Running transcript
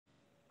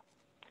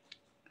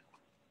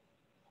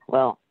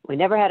Well, we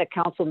never had a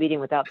council meeting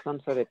without some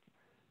sort of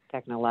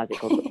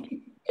technological glitch.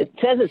 It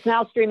says it's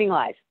now streaming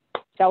live.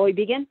 Shall we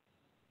begin?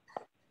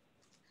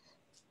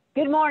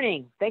 Good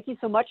morning. Thank you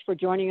so much for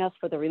joining us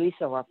for the release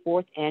of our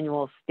 4th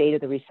annual State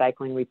of the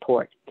Recycling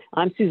Report.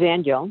 I'm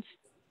Suzanne Jones.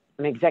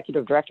 I'm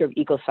Executive Director of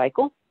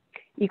EcoCycle.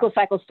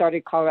 EcoCycle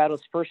started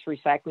Colorado's first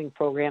recycling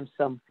program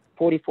some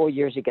 44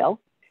 years ago,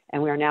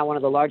 and we are now one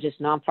of the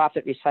largest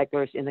nonprofit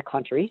recyclers in the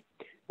country,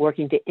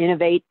 working to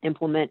innovate,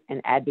 implement,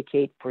 and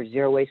advocate for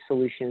zero-waste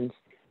solutions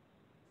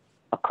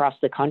across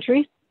the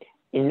country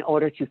in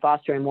order to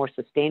foster a more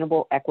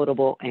sustainable,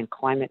 equitable, and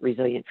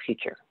climate-resilient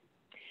future.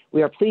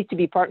 We are pleased to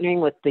be partnering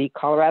with the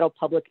Colorado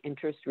Public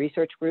Interest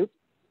Research Group,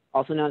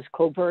 also known as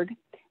COPERG,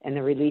 and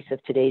the release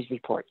of today's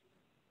report.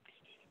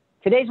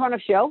 Today's run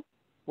of show,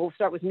 we'll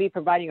start with me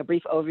providing a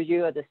brief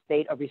overview of the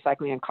state of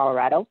recycling in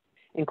Colorado,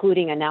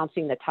 including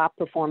announcing the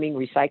top-performing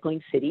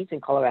recycling cities in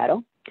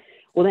Colorado.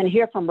 We'll then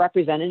hear from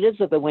representatives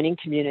of the winning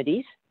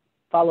communities,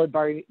 followed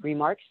by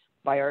remarks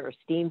by our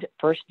esteemed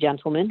first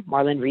gentleman,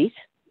 Marlon Reese.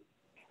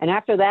 And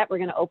after that, we're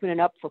going to open it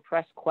up for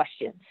press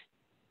questions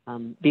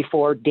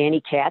before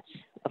Danny Katz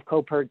of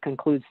COPERG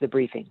concludes the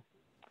briefing.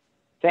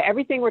 So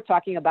everything we're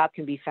talking about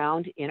can be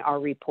found in our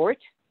report,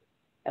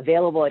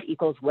 available at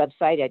ECO's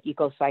website at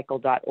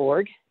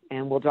ecocycle.org,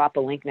 and we'll drop a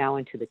link now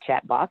into the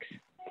chat box.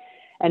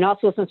 And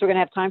also, since we're going to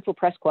have time for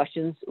press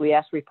questions, we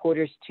ask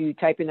reporters to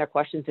type in their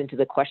questions into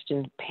the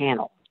question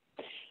panel.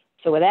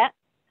 So with that,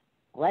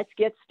 let's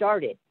get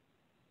started.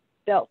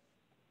 So,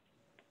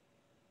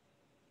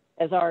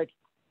 as our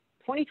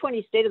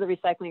 2020 State of the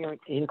Recycling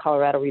in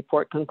Colorado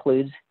report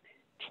concludes,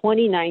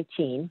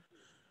 2019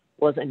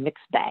 was a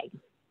mixed bag.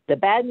 The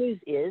bad news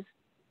is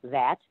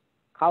that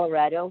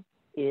Colorado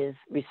is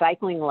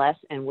recycling less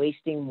and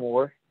wasting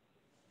more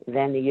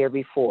than the year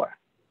before.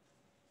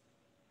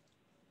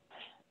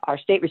 Our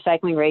state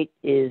recycling rate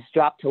is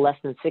dropped to less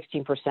than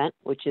 16%,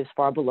 which is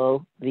far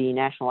below the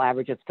national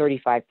average of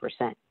 35%.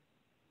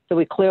 So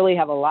we clearly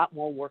have a lot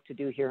more work to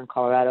do here in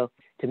Colorado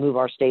to move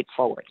our state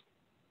forward.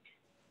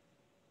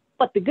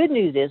 But the good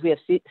news is we have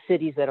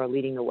cities that are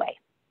leading the way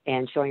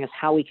and showing us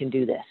how we can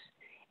do this.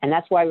 And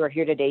that's why we're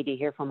here today to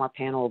hear from our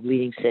panel of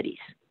leading cities.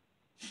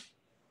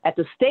 At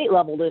the state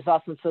level, there's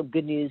also some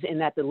good news in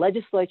that the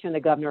legislature and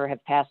the governor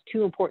have passed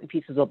 2 important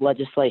pieces of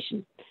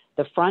legislation.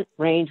 The Front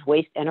Range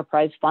Waste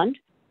Enterprise Fund,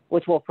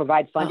 which will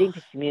provide funding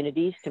to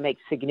communities to make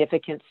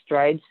significant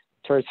strides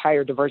towards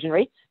higher diversion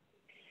rates,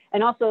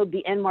 and also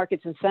the End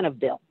Markets Incentive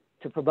Bill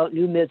to promote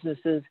new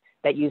businesses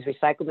that use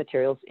recycled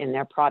materials in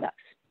their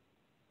products.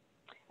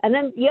 And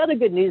then the other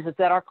good news is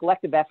that our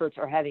collective efforts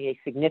are having a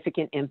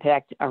significant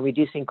impact on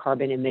reducing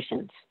carbon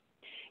emissions.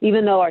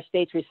 Even though our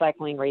state's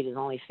recycling rate is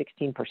only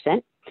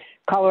 16%,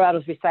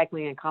 Colorado's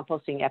recycling and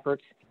composting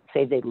efforts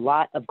saved a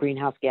lot of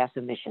greenhouse gas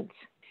emissions,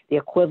 the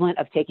equivalent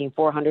of taking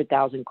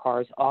 400,000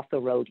 cars off the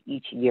road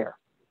each year.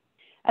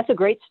 That's a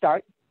great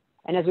start.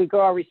 And as we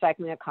grow our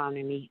recycling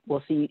economy,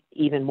 we'll see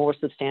even more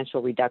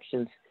substantial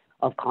reductions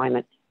of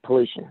climate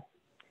pollution.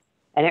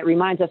 And it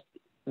reminds us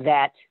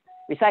that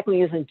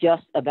recycling isn't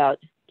just about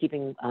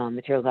keeping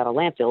materials out of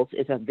landfills.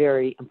 It's a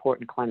very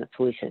important climate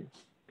solution.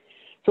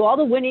 So all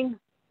the winning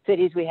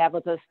cities we have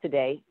with us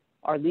today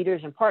are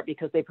leaders in part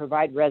because they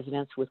provide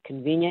residents with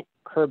convenient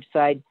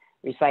curbside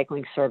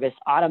recycling service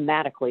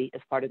automatically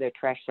as part of their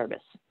trash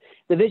service.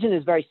 The vision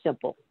is very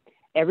simple.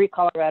 Every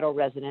Colorado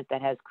resident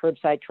that has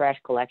curbside trash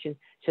collection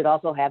should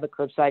also have a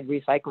curbside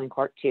recycling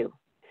cart too.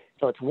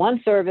 So it's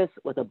one service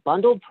with a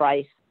bundled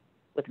price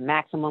with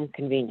maximum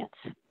convenience.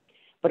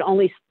 But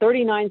only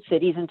 39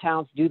 cities and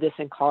towns do this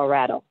in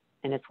Colorado,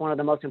 and it's one of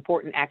the most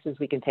important actions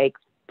we can take,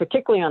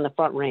 particularly on the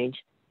Front Range,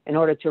 in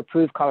order to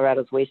improve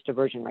Colorado's waste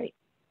diversion rate.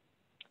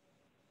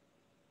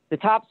 The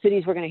top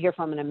cities we're going to hear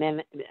from in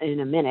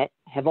a minute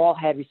have all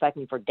had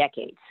recycling for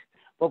decades,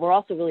 but we're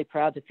also really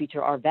proud to feature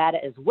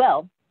Arvada as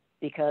well,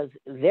 because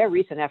their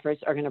recent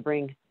efforts are going to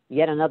bring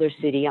yet another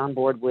city on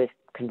board with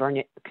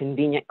convenient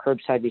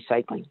curbside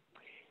recycling.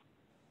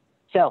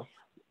 So,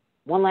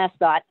 one last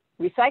thought,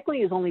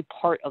 recycling is only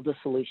part of the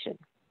solution.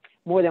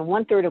 More than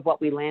 1/3 of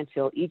what we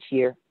landfill each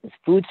year is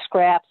food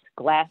scraps,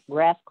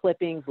 grass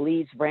clippings,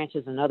 leaves,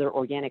 branches, and other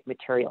organic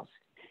materials.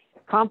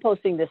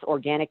 Composting this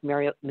organic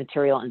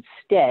material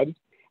instead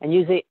and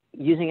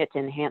using it to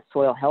enhance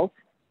soil health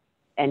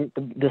and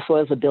the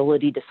soil's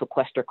ability to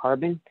sequester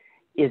carbon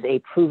is a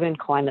proven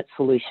climate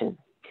solution.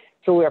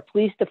 So we are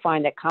pleased to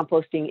find that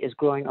composting is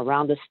growing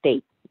around the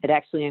state. It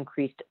actually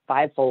increased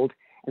 5-fold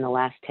in the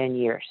last 10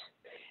 years.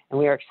 And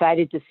we are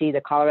excited to see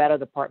the Colorado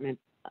Department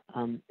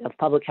of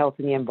Public Health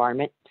and the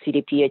Environment,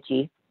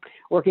 CDPHE,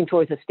 working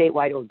towards a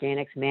statewide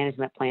organics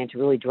management plan to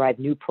really drive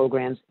new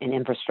programs and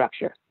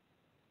infrastructure.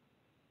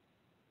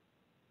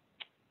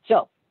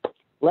 So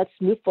let's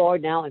move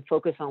forward now and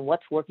focus on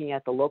what's working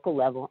at the local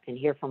level and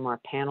hear from our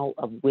panel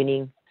of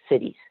winning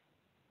cities.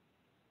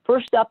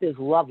 First up is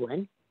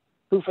Loveland,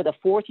 who for the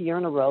 4th year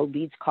in a row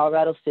leads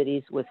Colorado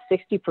cities with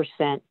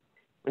 60%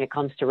 when it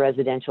comes to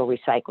residential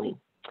recycling.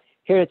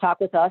 Here to talk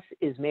with us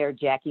is Mayor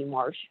Jackie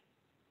Marsh.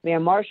 Mayor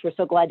Marsh, we're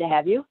so glad to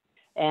have you.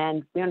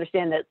 And we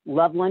understand that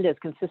Loveland has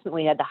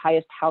consistently had the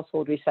highest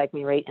household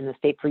recycling rate in the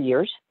state for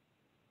years.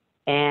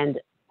 And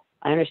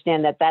I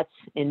understand that that's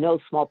in no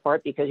small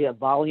part because you have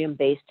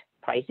volume-based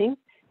pricing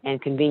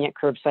and convenient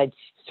curbside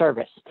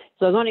service.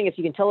 So I was wondering if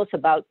you can tell us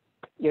about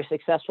your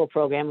successful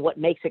program, what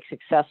makes it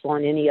successful,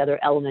 and any other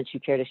elements you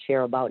care to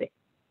share about it.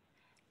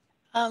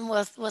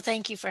 Well,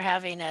 thank you for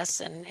having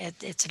us, and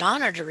it's an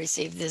honor to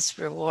receive this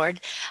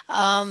reward.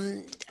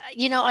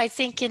 I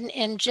think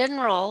in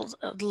general,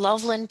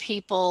 Loveland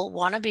people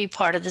want to be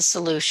part of the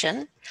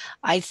solution.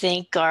 I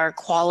think our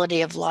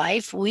quality of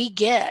life, we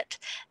get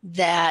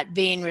that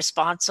being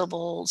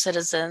responsible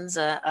citizens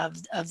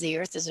of the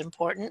earth is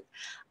important.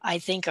 I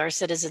think our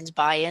citizens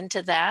buy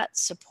into that,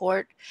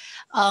 support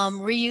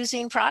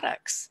reusing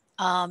products.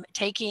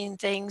 Taking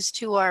things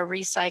to our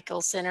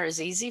recycle center is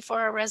easy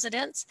for our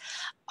residents.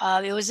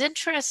 It was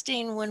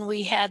interesting when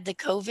we had the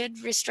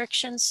COVID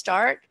restrictions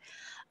start.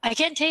 I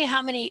can't tell you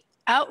how many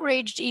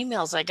outraged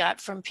emails I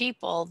got from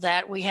people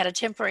that we had a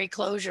temporary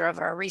closure of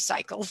our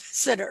recycle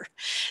center.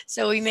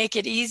 So we make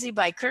it easy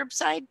by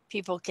curbside.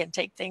 People can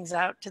take things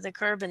out to the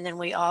curb. And then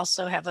we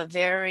also have a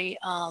very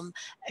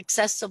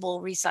accessible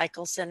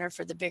recycle center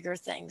for the bigger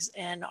things.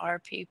 And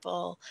our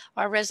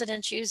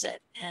residents use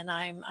it. And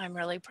I'm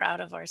really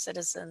proud of our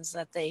citizens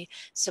that they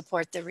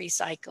support the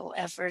recycle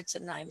efforts.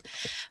 And I'm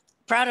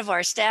proud of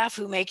our staff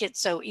who make it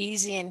so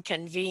easy and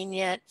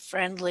convenient,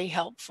 friendly,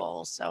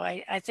 helpful. So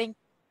I think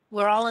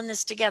we're all in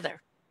this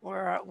together.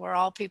 We're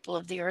all people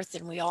of the earth,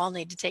 and we all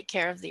need to take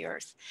care of the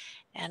earth.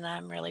 And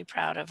I'm really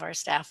proud of our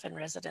staff and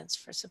residents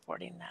for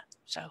supporting that.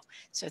 So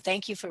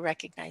thank you for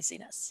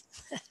recognizing us.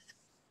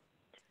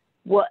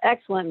 Well,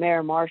 excellent,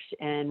 Mayor Marsh,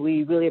 and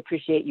we really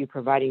appreciate you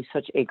providing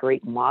such a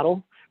great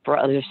model for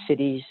other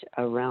cities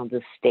around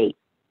the state.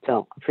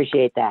 So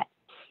appreciate that.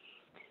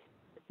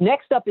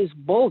 Next up is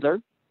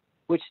Boulder,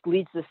 which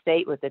leads the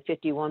state with a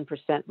 51%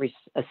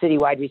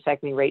 citywide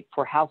recycling rate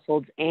for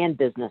households and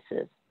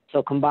businesses,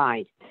 so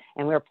combined.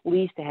 And we're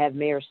pleased to have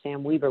Mayor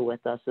Sam Weaver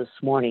with us this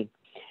morning.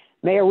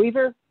 Mayor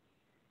Weaver,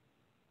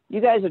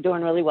 you guys are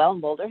doing really well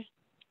in Boulder,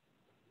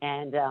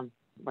 and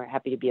we're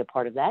happy to be a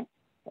part of that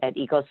at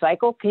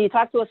EcoCycle. Can you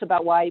talk to us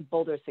about why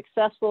Boulder is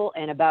successful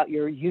and about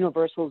your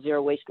universal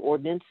zero waste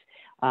ordinance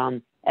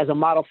as a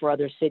model for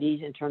other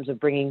cities in terms of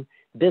bringing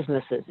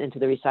businesses into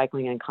the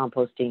recycling and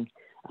composting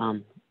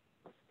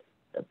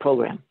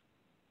program?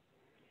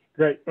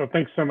 Great. Well,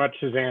 thanks so much,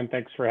 Suzanne.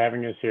 Thanks for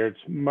having us here. It's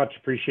much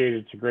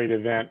appreciated. It's a great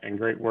event and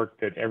great work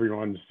that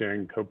everyone's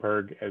doing,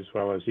 CoPERG as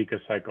well as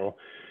EcoCycle.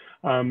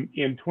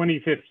 In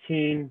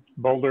 2015,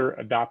 Boulder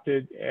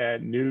adopted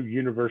new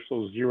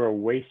universal zero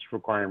waste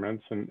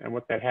requirements. And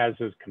what that has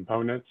as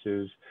components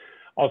is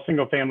all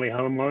single-family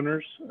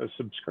homeowners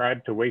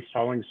subscribe to waste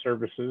hauling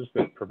services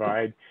that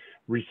provide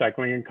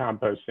recycling and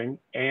composting,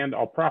 and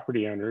all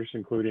property owners,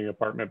 including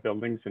apartment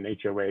buildings and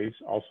HOAs,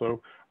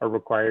 also are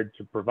required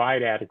to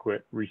provide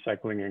adequate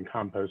recycling and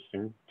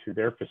composting to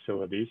their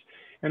facilities.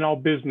 And all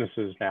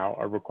businesses now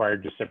are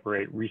required to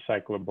separate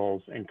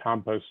recyclables and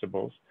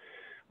compostables.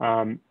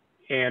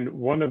 And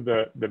one of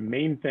the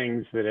main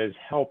things that has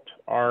helped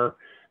our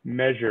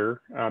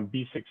measure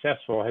be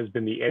successful has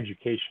been the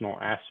educational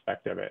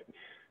aspect of it.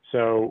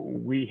 So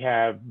we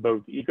have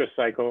both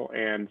EcoCycle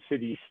and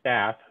city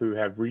staff who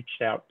have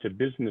reached out to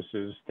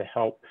businesses to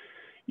help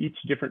each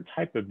different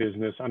type of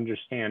business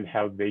understand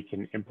how they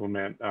can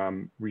implement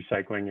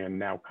recycling and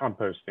now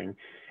composting.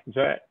 And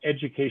so that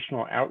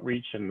educational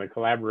outreach and the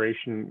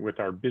collaboration with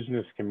our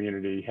business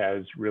community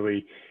has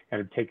really kind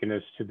of taken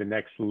us to the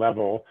next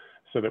level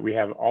so that we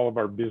have all of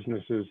our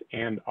businesses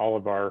and all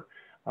of our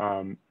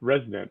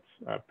residents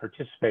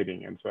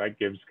participating. And so that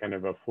gives kind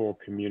of a full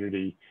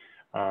community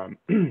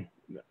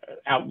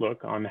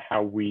outlook on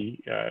how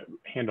we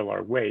handle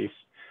our waste.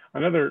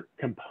 Another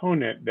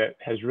component that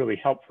has really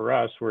helped for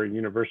us, we're a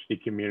university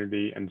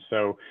community, and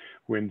so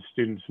when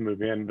students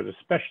move in, but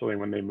especially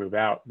when they move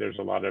out, there's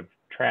a lot of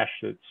trash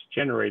that's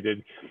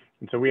generated.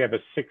 And so we have a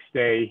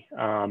 6-day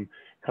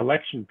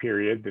collection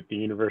period that the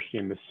university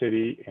and the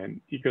city and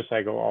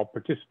EcoCycle all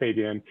participate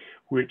in,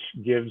 which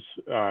gives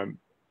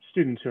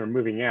students who are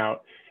moving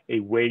out a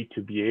way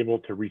to be able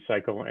to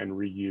recycle and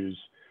reuse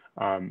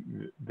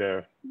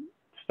the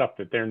stuff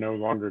that they're no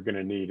longer going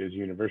to need as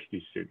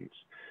university students.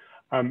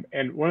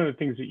 And one of the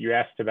things that you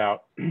asked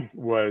about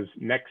was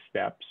next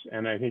steps.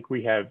 And I think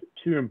we have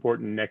two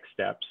important next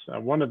steps.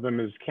 One of them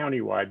is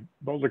countywide.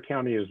 Boulder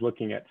County is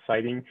looking at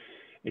siting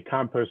a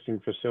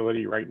composting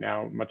facility. Right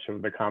now, much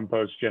of the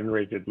compost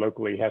generated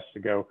locally has to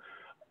go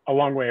a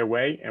long way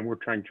away, and we're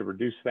trying to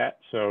reduce that.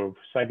 So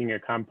siting a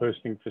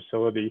composting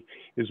facility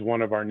is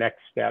one of our next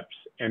steps.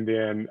 And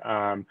then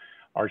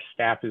our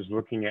staff is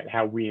looking at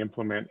how we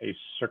implement a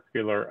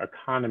circular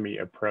economy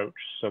approach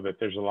so that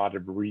there's a lot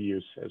of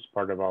reuse as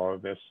part of all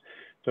of this.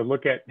 To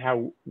look at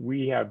how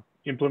we have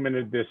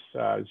implemented this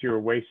zero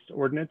waste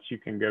ordinance, you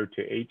can go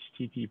to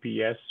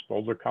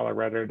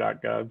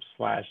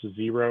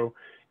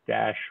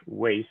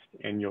https://bouldercolorado.gov/zero-waste,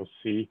 and you'll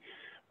see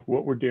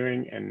what we're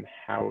doing and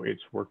how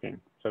it's working.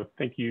 So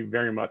thank you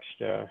very much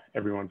to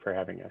everyone for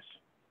having us.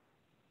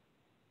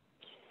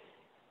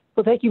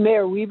 Well, thank you,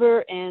 Mayor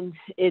Weaver. And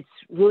it's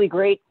really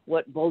great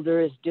what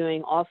Boulder is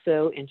doing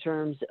also in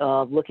terms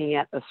of looking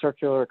at a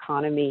circular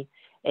economy.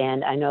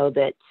 And I know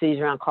that cities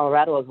around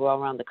Colorado as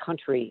well around the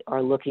country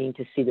are looking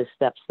to see the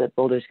steps that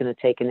Boulder is going to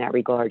take in that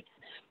regard.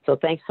 So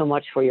thanks so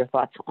much for your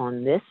thoughts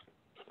on this.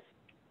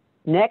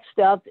 Next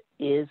up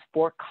is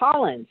Fort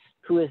Collins,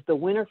 who is the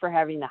winner for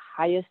having the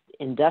highest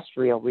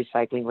industrial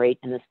recycling rate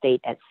in the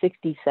state at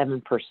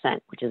 67%,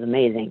 which is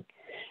amazing.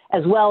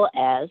 As well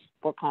as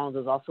Fort Collins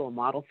is also a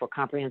model for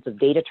comprehensive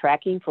data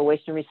tracking for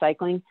waste and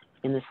recycling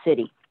in the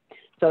city.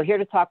 So here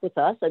to talk with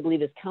us, I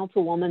believe, is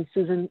Councilwoman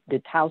Susan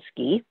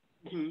Gutowski.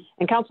 Mm-hmm.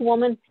 And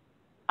Councilwoman,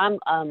 I'm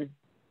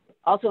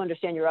also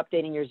understand you're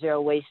updating your zero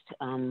waste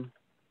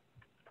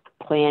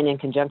plan in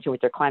conjunction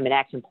with your climate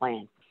action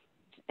plan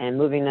and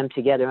moving them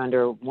together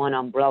under one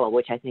umbrella,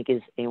 which I think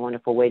is a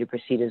wonderful way to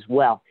proceed as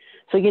well.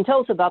 So you can tell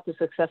us about the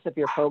success of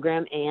your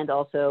program and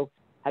also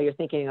how you're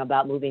thinking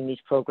about moving these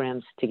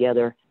programs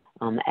together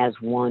as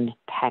one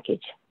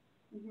package.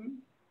 Mm-hmm.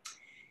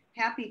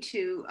 Happy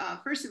to.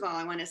 First of all,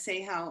 I want to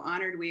say how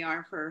honored we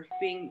are for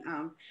being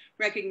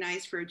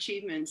recognized for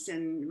achievements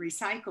in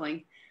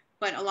recycling.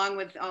 But along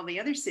with all the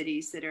other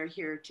cities that are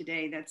here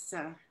today,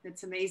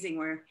 that's amazing.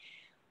 We're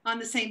on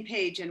the same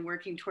page and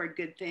working toward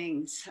good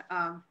things.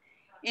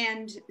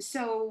 And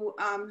so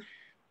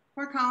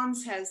Fort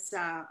Collins has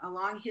a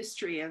long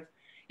history of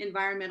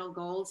environmental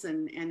goals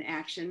and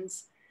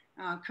actions.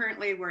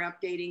 Currently, we're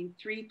updating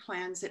 3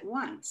 plans at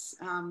once: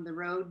 the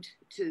Road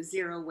to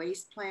Zero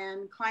Waste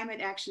Plan,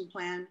 Climate Action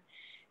Plan,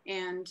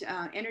 and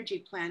Energy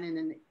Plan in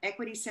an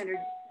equity-centered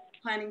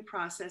planning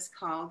process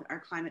called our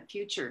Climate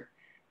Future.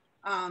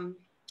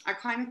 Our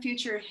Climate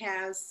Future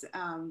has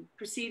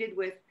proceeded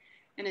with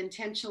an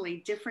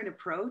intentionally different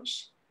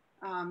approach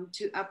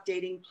to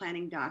updating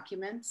planning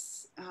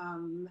documents.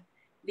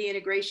 The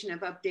integration of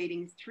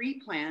updating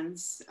 3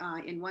 plans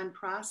in one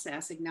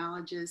process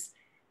acknowledges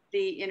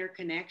the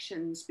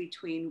interconnections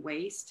between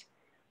waste,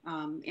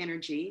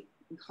 energy,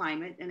 and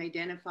climate, and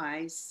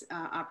identifies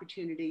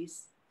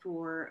opportunities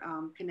for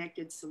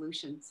connected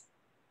solutions.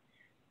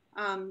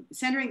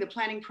 Centering the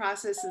planning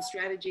process and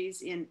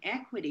strategies in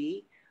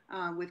equity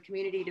with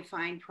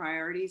community-defined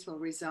priorities will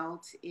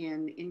result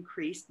in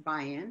increased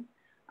buy-in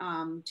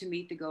to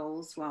meet the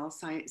goals while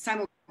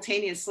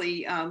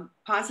simultaneously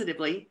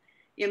positively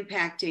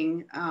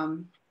impacting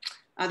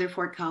other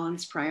Fort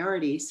Collins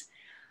priorities.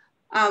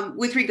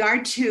 With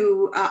regard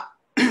to,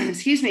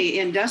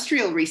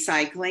 industrial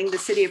recycling, the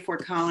city of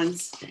Fort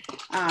Collins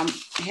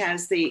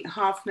has the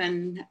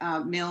Hoffman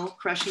Mill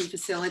crushing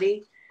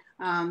facility,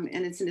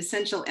 and it's an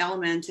essential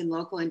element in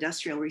local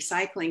industrial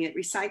recycling. It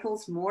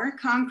recycles more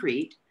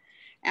concrete,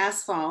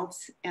 asphalt,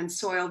 and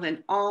soil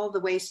than all the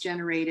waste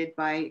generated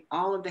by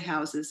all of the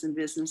houses and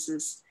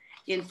businesses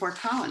in Fort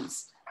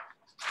Collins.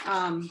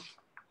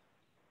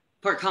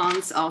 Fort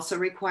Collins also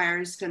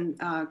requires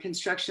all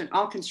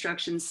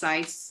construction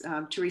sites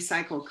to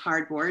recycle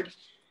cardboard,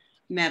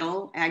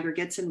 metal,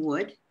 aggregates, and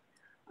wood.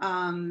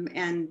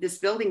 And this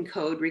building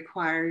code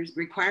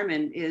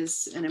requirement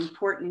is an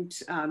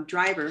important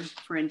driver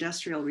for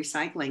industrial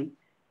recycling.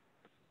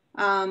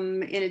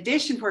 In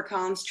addition, Fort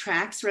Collins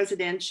tracks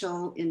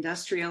residential,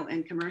 industrial,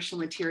 and commercial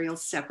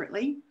materials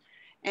separately.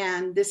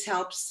 And this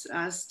helps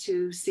us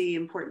to see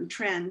important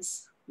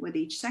trends with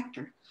each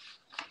sector.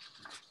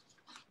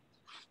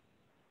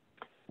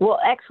 Well,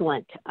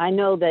 excellent. I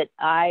know that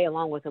I,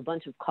 along with a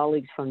bunch of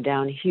colleagues from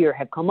down here,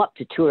 have come up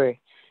to tour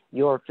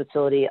your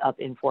facility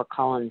up in Fort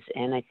Collins.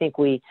 And I think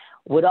we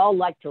would all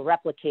like to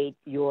replicate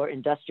your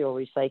industrial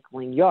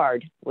recycling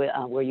yard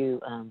where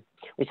you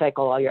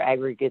recycle all your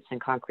aggregates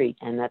and concrete,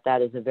 and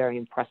that is a very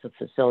impressive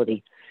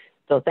facility.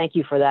 So thank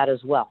you for that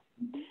as well.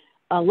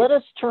 Let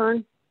us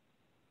turn,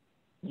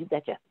 you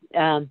betcha.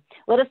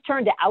 Let us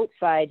turn to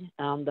outside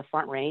the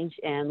Front Range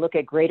and look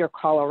at Greater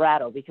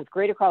Colorado, because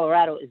Greater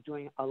Colorado is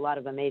doing a lot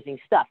of amazing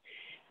stuff.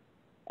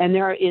 And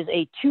there is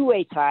a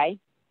 2-way tie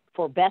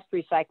for best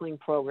recycling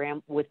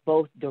program with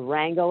both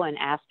Durango and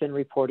Aspen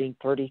reporting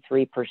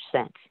 33%.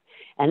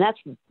 And that's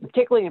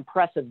particularly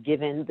impressive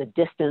given the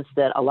distance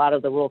that a lot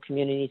of the rural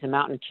communities and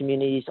mountain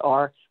communities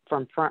are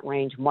from Front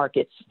Range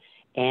markets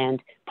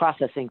and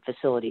processing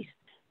facilities.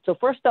 So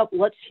first up,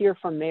 let's hear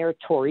from Mayor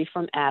Torrey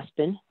from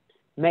Aspen.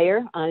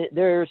 Mayor,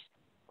 there's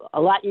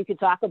a lot you could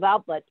talk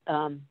about, but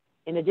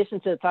in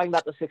addition to talking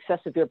about the success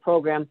of your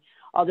program,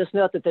 I'll just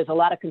note that there's a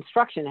lot of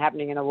construction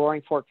happening in the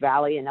Roaring Fork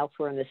Valley and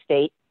elsewhere in the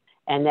state,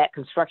 and that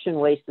construction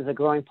waste is a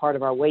growing part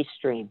of our waste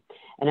stream.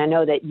 And I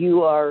know that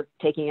you are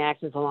taking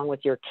actions along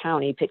with your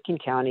county, Pitkin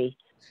County,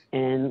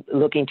 and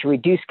looking to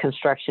reduce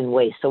construction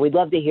waste. So we'd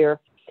love to hear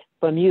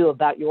from you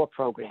about your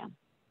program.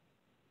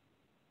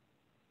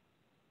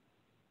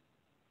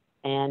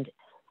 And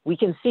we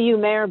can see you,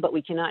 Mayor, but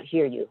we cannot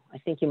hear you. I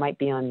think you might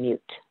be on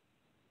mute.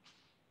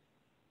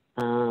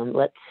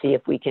 Let's see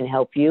if we can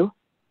help you.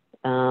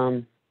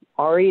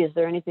 Ari, is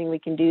there anything we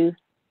can do?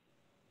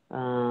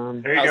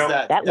 There you go.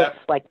 That looks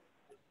like,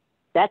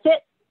 that's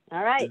it.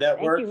 All right. Did that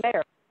Thank work? you,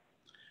 Mayor.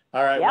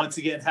 All right. Yep. Once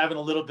again, having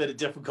a little bit of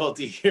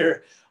difficulty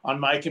here on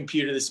my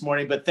computer this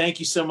morning, but thank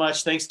you so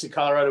much. Thanks to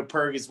Colorado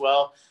PIRG as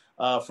well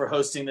for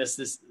hosting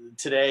this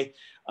today.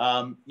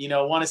 You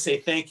know, I want to say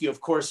thank you,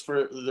 of course,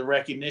 for the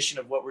recognition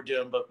of what we're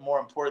doing, but more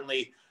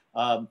importantly,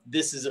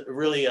 this is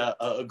really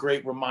a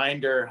great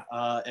reminder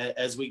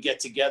as we get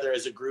together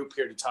as a group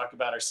here to talk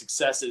about our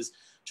successes,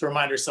 to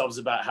remind ourselves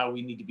about how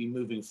we need to be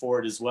moving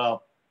forward as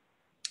well.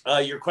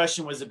 Your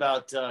question was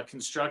about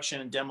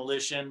construction and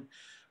demolition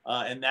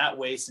and that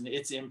waste and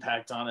its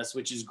impact on us,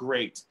 which is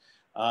great.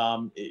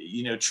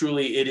 You know,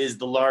 truly it is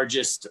the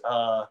largest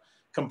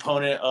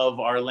component of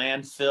our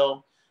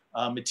landfill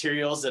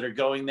materials that are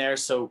going there.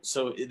 So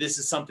this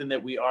is something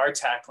that we are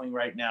tackling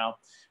right now.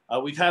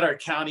 We've had our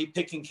county,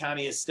 Pickens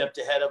County has stepped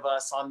ahead of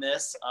us on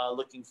this,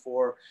 looking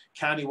for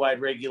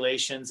countywide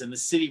regulations. And the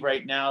city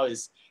right now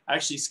is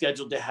actually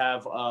scheduled to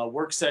have a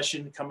work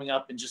session coming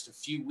up in just a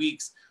few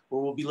weeks,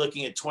 where we'll be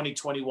looking at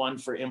 2021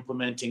 for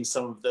implementing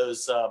some of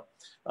those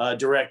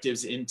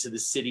directives into the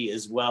city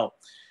as well.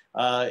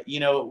 You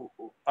know,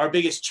 our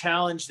biggest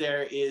challenge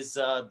there is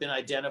been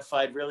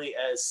identified really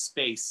as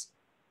space.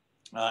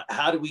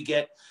 How do we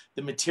get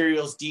the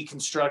materials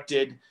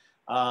deconstructed?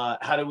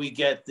 How do we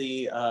get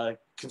the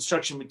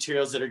construction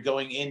materials that are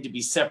going in to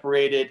be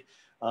separated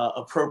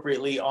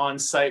appropriately on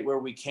site where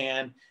we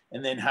can?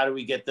 And then how do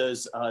we get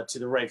those to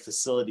the right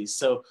facilities?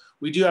 So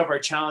we do have our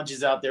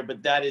challenges out there,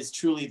 but that is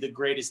truly the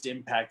greatest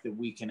impact that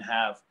we can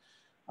have.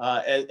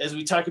 As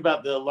we talk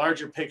about the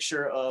larger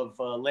picture of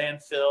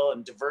landfill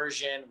and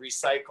diversion,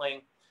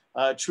 recycling,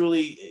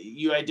 truly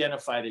you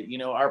identified it. You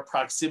know, our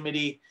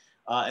proximity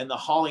and the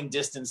hauling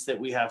distance that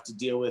we have to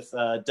deal with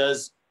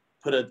does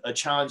put a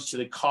challenge to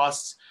the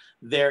costs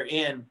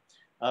therein.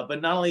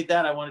 But not only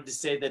that, I wanted to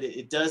say that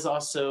it does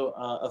also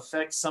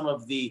affect some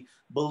of the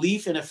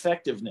belief in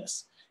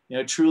effectiveness. You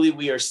know, truly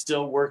we are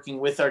still working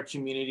with our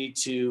community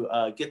to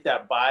get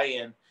that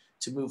buy-in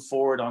to move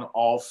forward on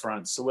all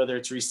fronts. So whether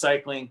it's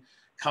recycling,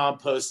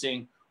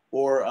 composting,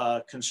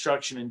 or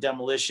construction and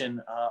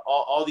demolition,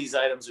 all these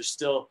items are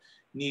still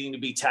needing to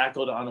be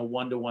tackled on a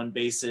one-to-one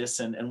basis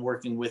and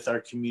working with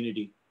our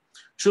community.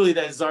 Truly,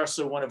 that is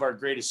also one of our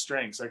greatest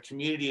strengths. Our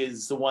community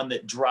is the one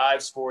that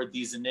drives forward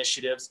these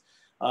initiatives.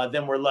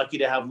 Then we're lucky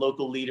to have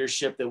local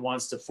leadership that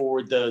wants to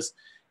forward those.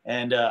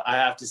 And I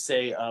have to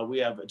say, we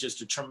have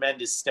just a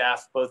tremendous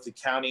staff, both the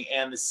county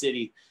and the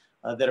city,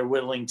 that are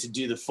willing to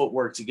do the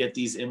footwork to get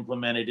these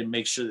implemented and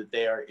make sure that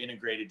they are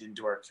integrated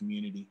into our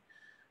community.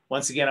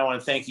 Once again, I want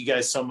to thank you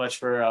guys so much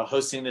for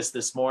hosting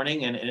this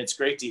morning. And it's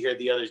great to hear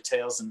the other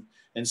tales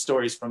and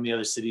stories from the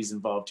other cities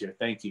involved here.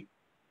 Thank you.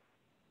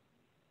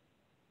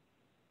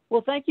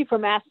 Well, thank you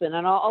from Aspen.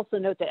 And I'll also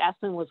note that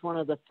Aspen was one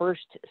of the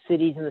first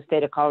cities in the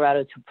state of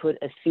Colorado to put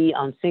a fee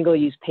on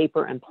single-use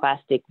paper and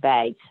plastic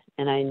bags.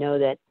 And I know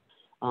that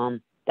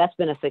that's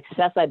been a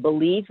success, I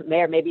believe.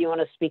 Mayor, maybe you want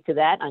to speak to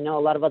that. I know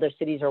a lot of other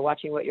cities are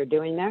watching what you're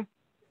doing there.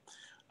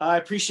 I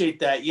appreciate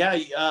that. Yeah,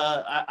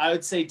 I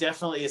would say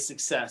definitely a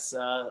success.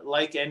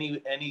 Like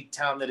any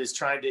town that is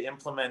trying to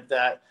implement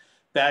that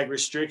bag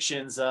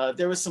restrictions,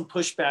 there was some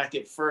pushback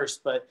at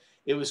first, but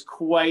it was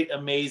quite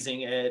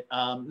amazing at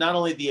not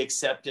only the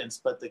acceptance,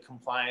 but the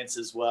compliance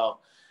as well.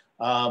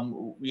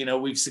 You know,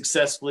 we've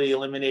successfully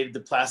eliminated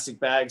the plastic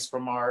bags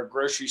from our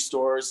grocery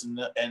stores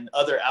and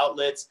other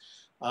outlets.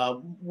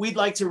 We'd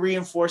like to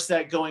reinforce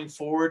that going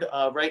forward.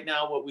 Right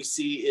now, what we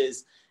see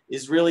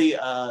is really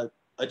a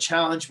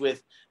challenge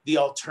with the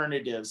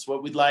alternatives.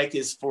 What we'd like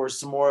is for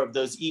some more of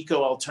those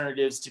eco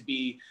alternatives to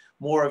be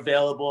more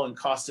available and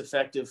cost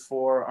effective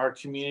for our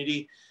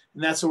community.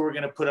 And that's what we're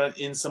going to put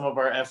in some of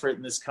our effort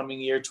in this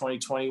coming year,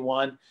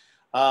 2021.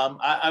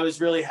 I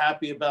was really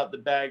happy about the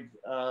bag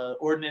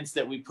ordinance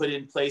that we put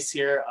in place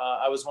here.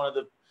 I was one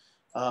of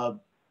the,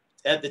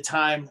 at the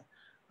time,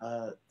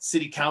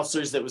 city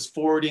councilors that was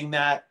forwarding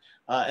that.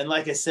 And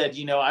like I said,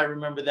 you know, I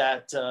remember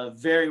that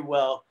very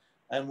well,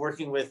 and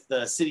working with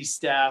the city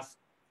staff,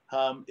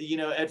 you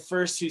know, at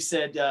first who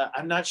said,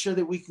 I'm not sure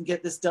that we can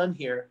get this done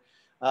here.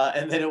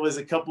 And then it was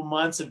a couple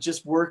months of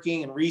just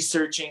working and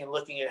researching and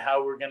looking at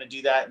how we're going to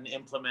do that and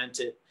implement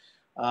it.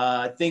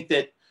 I think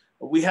that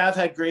we have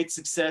had great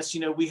success.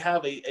 You know, we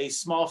have a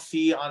small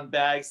fee on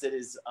bags that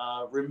is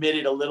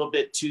remitted a little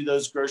bit to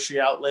those grocery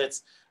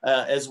outlets,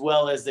 as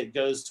well as that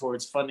goes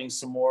towards funding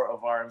some more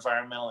of our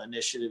environmental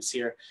initiatives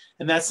here.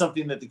 And that's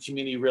something that the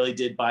community really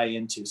did buy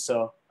into.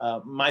 So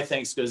my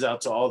thanks goes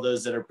out to all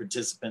those that are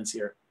participants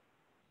here.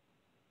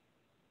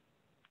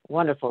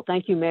 Wonderful.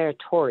 Thank you, Mayor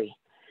Tory.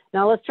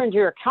 Now let's turn to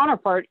your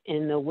counterpart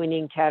in the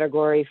winning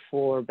category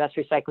for Best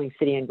Recycling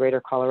City in Greater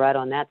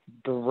Colorado, and that's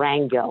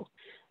Durango.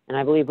 And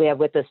I believe we have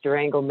with us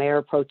Durango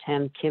Mayor Pro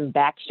Tem Kim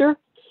Baxter.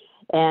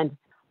 And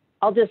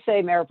I'll just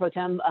say, Mayor Pro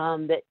Tem,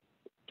 that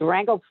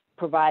Durango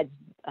provides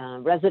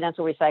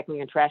residential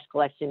recycling and trash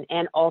collection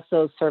and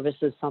also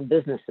services some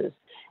businesses.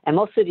 And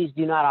most cities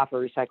do not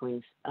offer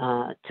recycling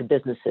to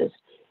businesses.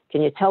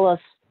 Can you tell us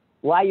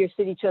why your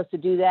city chose to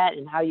do that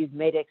and how you've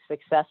made it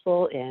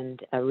successful in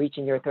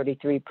reaching your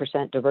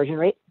 33% diversion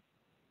rate?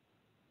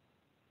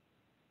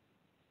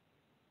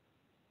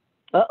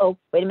 Uh-oh,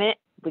 wait a minute.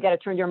 we got to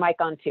turn your mic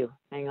on too.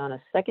 Hang on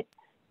a second.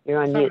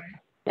 You're on Sorry. mute.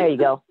 There you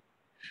go.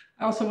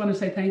 I also want to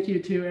say thank you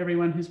to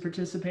everyone who's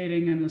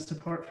participating and the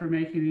support for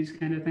making these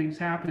kind of things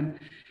happen.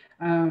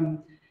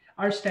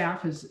 Our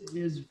staff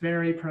is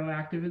very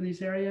proactive in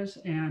these areas,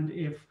 and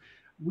if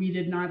we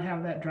did not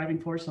have that driving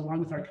force along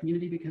with our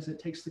community, because it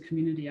takes the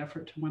community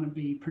effort to want to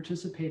be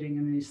participating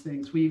in these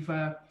things.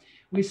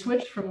 We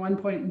switched from one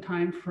point in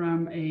time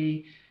from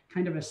a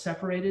kind of a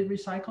separated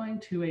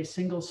recycling to a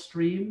single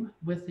stream,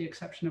 with the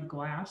exception of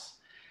glass.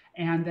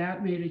 And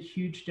that made a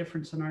huge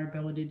difference in our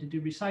ability to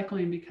do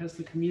recycling, because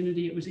the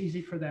community, it was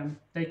easy for them.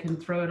 They can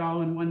throw it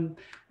all in one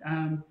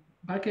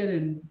bucket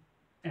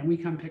and we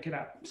come pick it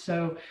up.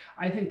 So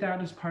I think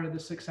that is part of the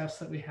success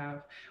that we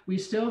have. We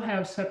still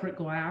have separate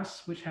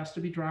glass, which has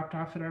to be dropped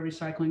off at our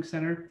recycling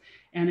center.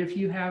 And if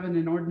you have an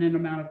inordinate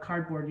amount of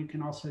cardboard, you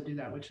can also do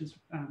that, which is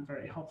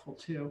very helpful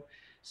too.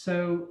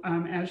 So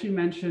as you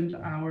mentioned,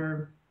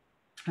 our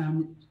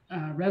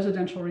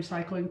residential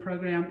recycling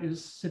program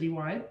is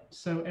citywide.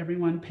 So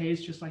everyone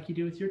pays just like you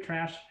do with your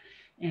trash,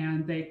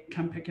 and they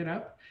come pick it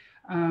up.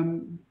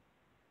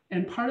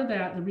 And part of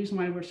that, the reason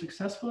why we're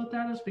successful at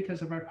that is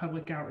because of our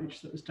public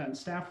outreach that was done.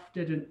 Staff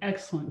did an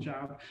excellent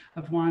job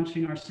of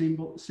launching our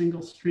single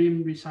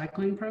stream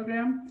recycling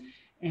program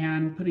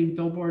and putting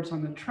billboards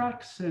on the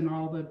trucks and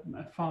all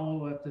the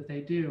follow-up that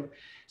they do.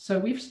 So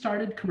we've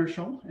started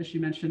commercial, as you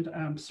mentioned,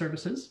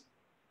 services.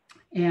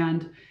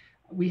 And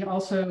we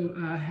also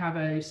have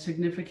a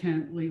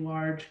significantly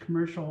large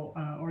commercial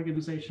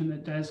organization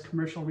that does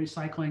commercial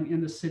recycling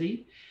in the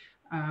city.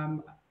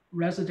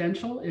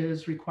 Residential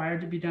is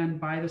required to be done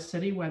by the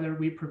city, whether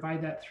we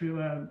provide that through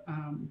a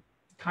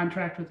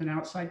contract with an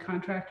outside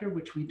contractor,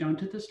 which we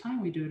don't at this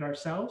time, we do it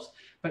ourselves,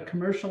 but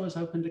commercial is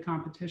open to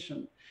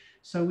competition.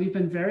 So we've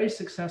been very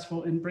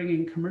successful in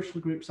bringing commercial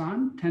groups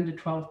on, 10 to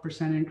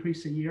 12%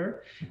 increase a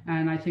year.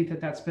 And I think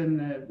that that's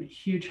been a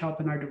huge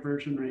help in our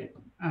diversion rate.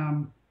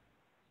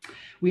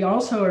 We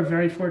also are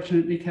very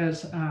fortunate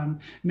because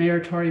Mayor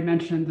Tory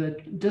mentioned the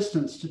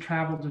distance to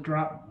travel to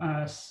drop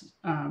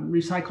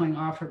recycling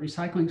off at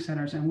recycling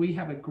centers. And we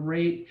have a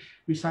great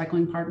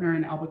recycling partner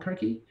in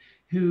Albuquerque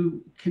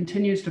who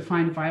continues to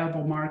find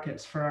viable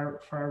markets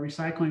for our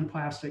recycling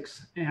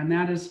plastics. And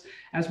that is,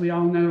 as we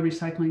all know,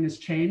 recycling has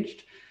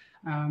changed.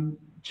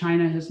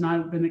 China has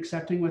not been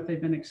accepting what they've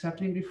been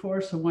accepting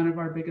before. So one of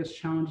our biggest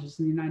challenges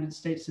in the United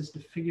States is to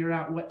figure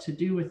out what to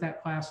do with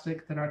that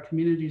plastic that our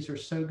communities are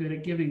so good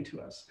at giving to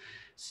us.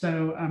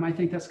 So I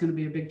think that's going to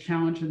be a big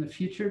challenge in the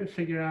future to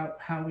figure out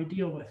how we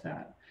deal with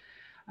that.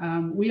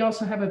 We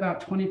also have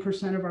about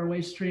 20% of our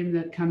waste stream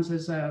that comes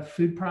as a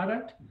food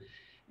product.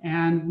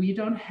 And we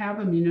don't have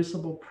a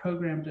municipal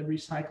program to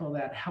recycle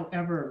that.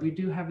 However, we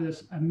do have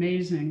this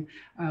amazing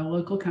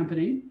local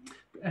company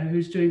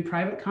who's doing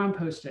private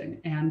composting,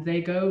 and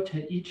they go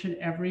to each and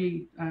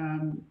every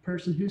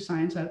person who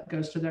signs up,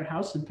 goes to their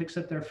house and picks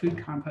up their food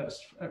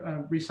compost,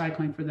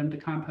 recycling for them to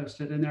compost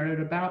it. And they're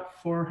at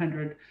about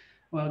 400,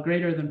 well,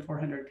 greater than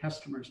 400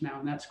 customers now,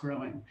 and that's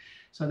growing.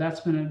 So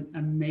that's been an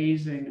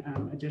amazing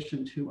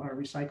addition to our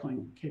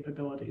recycling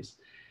capabilities.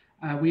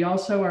 We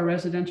also, our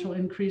residential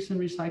increase in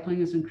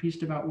recycling has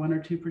increased about 1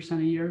 or 2%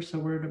 a year. So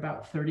we're at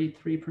about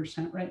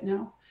 33% right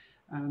now.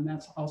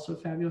 That's also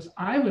fabulous.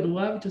 I would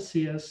love to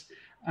see us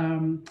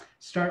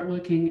start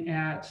looking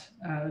at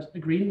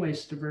green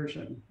waste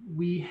diversion.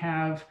 We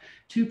have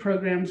 2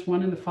 programs,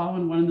 one in the fall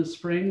and one in the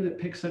spring, that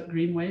picks up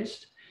green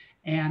waste.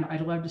 And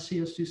I'd love to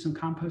see us do some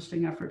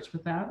composting efforts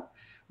with that.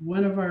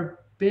 One of our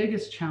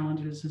biggest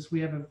challenges is we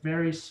have a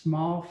very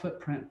small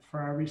footprint for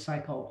our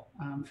recycle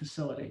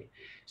facility.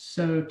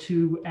 So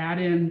to add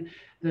in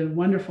the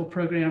wonderful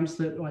programs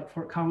that like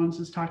Fort Collins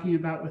is talking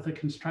about with the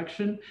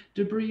construction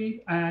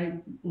debris, I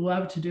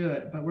love to do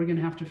it, but we're going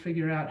to have to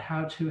figure out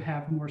how to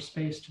have more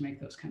space to make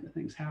those kind of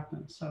things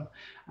happen. So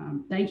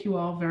thank you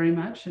all very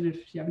much. And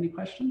if you have any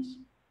questions,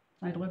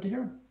 I'd love to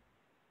hear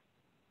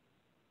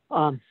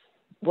them.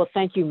 Well,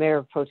 thank you,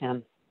 Mayor Pro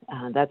Tem.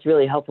 That's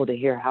really helpful to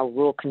hear how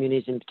rural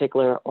communities in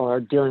particular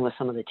are dealing with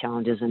some of the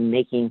challenges and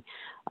making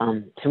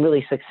some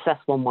really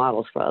successful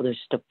models for others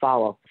to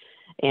follow.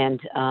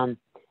 And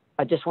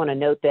I just want to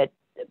note that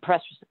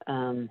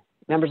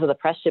members of the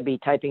press should be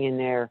typing in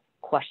their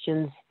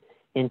questions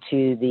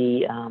into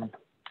the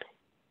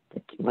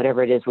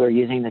whatever it is we're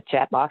using, the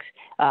chat box.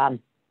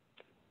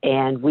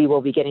 And we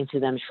will be getting to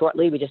them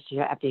shortly. We just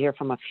have to hear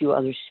from a few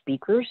other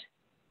speakers.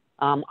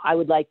 I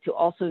would like to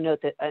also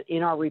note that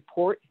in our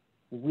report,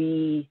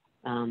 we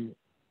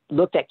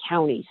looked at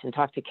counties and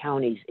talked to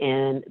counties.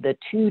 And the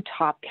 2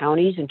 top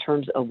counties in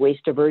terms of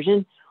waste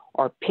diversion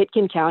are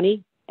Pitkin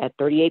County at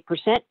 38%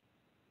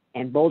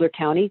 and Boulder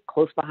County,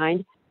 close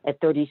behind, at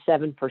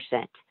 37%.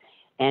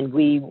 And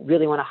we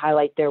really want to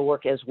highlight their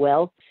work as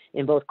well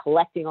in both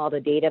collecting all the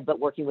data, but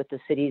working with the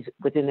cities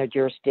within their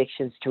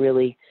jurisdictions to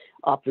really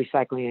up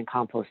recycling and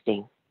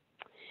composting.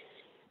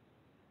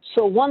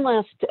 So one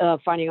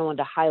last finding I wanted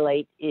to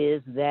highlight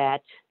is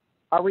that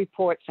our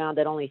report found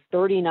that only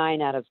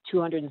 39 out of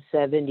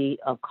 270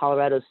 of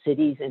Colorado's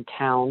cities and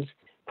towns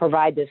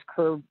provide this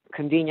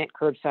convenient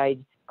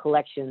curbside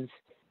collections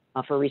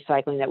for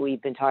recycling that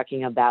we've been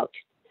talking about.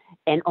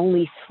 And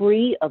only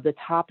 3 of the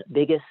top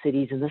biggest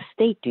cities in the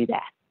state do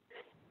that.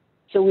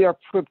 So we are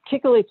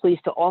particularly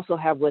pleased to also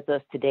have with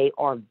us today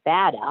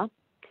Arvada,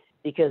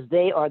 because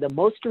they are the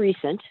most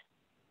recent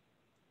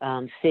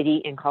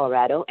city in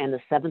Colorado and the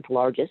 7th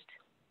largest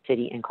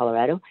city in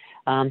Colorado,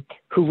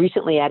 who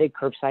recently added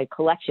curbside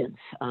collections,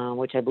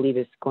 which I believe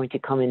is going to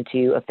come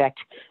into effect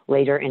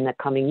later in the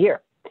coming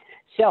year.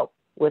 So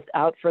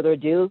without further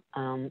ado,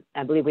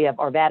 I believe we have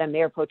Arvada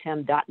Mayor Pro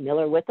Tem Dot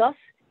Miller with us.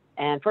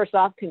 And first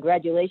off,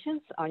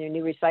 congratulations on your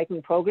new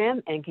recycling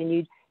program. And can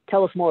you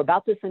tell us more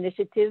about this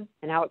initiative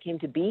and how it came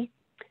to be,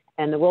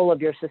 and the role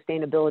of your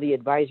Sustainability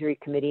Advisory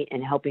Committee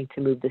in helping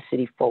to move the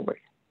city forward?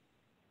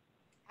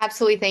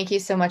 Absolutely. Thank you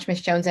so much,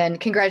 Ms. Jones, and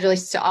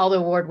congratulations to all the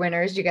award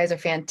winners. You guys are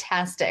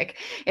fantastic.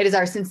 It is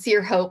our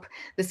sincere hope,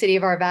 the city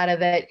of Arvada,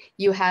 that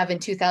you have in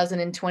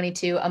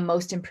 2022 a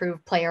Most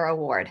Improved Player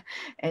Award.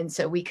 And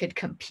so we could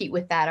compete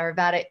with that.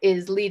 Arvada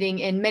is leading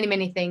in many,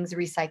 many things.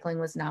 Recycling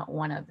was not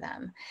one of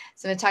them.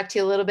 So I'm going to talk to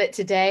you a little bit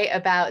today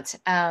about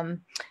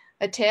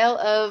a tale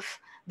of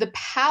the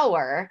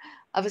power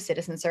of a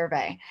citizen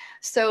survey.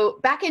 So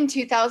back in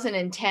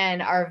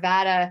 2010,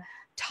 Arvada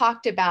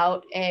talked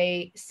about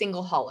a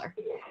single hauler,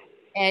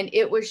 and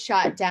it was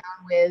shot down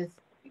with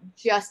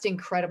just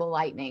incredible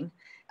lightning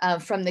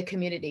from the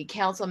community.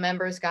 Council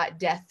members got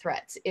death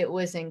threats. It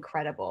was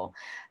incredible.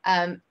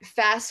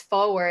 Fast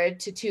forward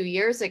to 2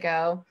 years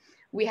ago,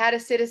 we had a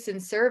citizen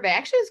survey.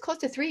 Actually, it was close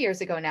to 3 years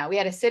ago now. We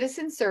had a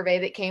citizen survey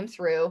that came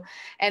through,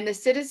 and the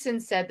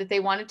citizens said that they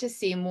wanted to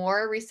see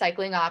more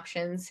recycling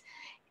options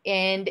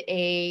and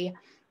a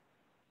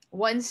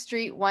one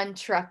street, one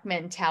truck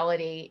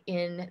mentality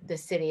in the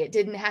city. It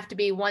didn't have to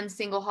be one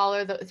single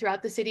hauler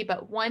throughout the city,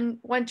 but one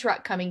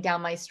truck coming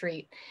down my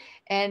street.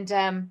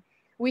 And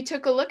we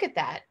took a look at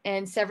that,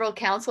 and several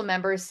council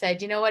members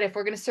said, you know what, if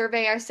we're going to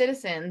survey our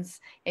citizens,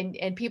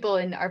 and people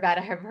in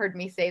Arvada have heard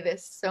me say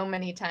this so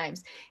many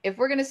times, if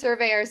we're going to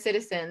survey our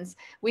citizens,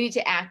 we need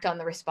to act on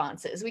the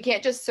responses. We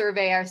can't just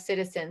survey our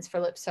citizens for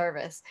lip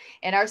service.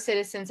 And our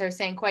citizens are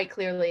saying quite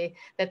clearly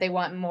that they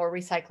want more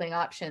recycling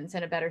options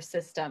and a better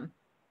system.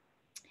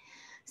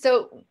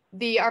 So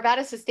the Arvada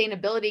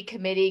Sustainability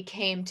Committee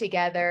came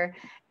together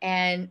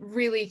and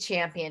really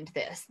championed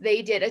this.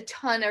 They did a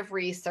ton of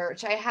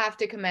research. I have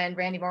to commend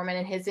Randy Morman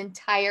and his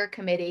entire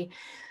committee.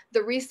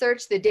 The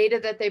research, the data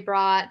that they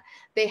brought,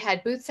 they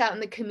had booths out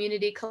in the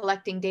community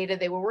collecting data.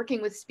 They were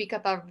working with Speak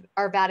Up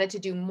Arvada to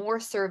do more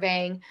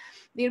surveying,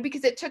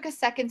 because it took a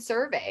second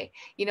survey.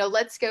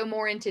 Let's go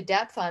more into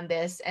depth on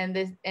this. And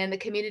the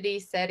community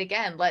said,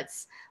 again,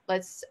 let's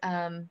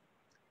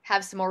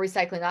have some more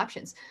recycling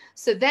options.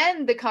 So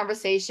then the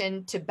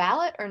conversation, to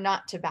ballot or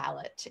not to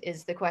ballot,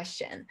 is the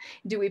question.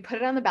 Do we put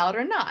it on the ballot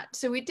or not?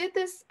 So we did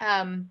this.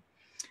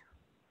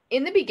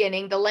 In the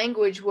beginning, the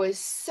language was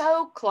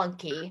so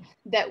clunky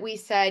that we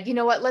said, you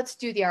know what, let's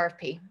do the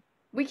RFP.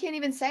 We can't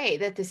even say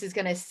that this is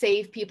going to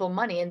save people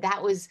money. And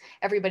that was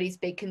everybody's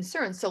big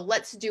concern. So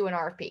let's do an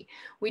RFP.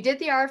 We did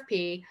the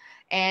RFP,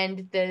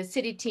 and the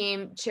city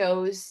team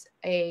chose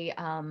a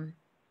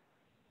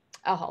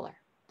hauler.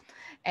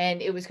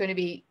 And it was going to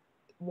be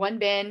one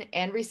bin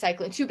and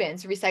recycling, 2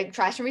 bins,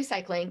 trash and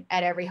recycling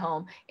at every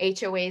home.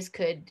 HOAs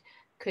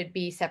could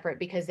be separate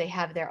because they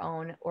have their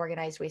own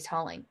organized waste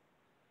hauling.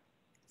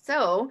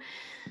 So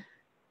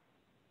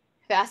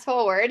fast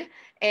forward,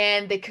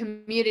 and the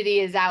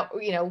community is out,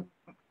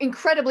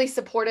 incredibly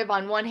supportive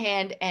on one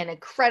hand and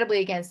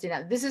incredibly against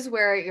it. This is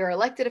where your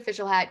elected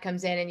official hat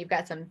comes in, and you've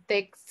got some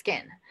thick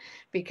skin,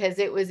 because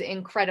it was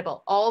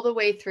incredible all the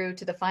way through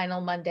to the final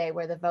Monday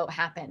where the vote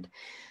happened.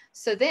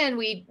 So then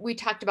we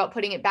talked about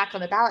putting it back on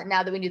the ballot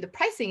now that we knew the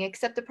pricing,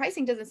 except the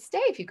pricing doesn't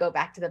stay if you go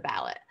back to the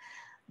ballot.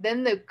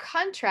 Then the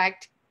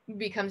contract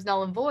becomes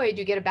null and void.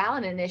 You get a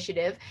ballot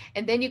initiative,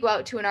 and then you go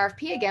out to an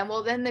RFP again.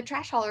 Well, then the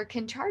trash hauler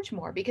can charge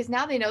more because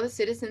now they know the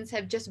citizens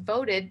have just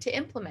voted to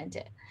implement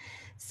it.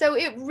 So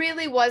it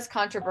really was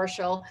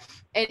controversial.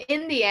 And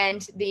in the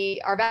end,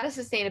 the Arvada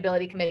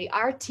Sustainability Committee,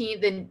 our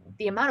team,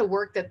 the amount of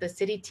work that the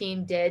city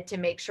team did to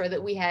make sure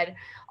that we had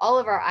all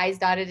of our I's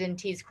dotted and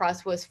T's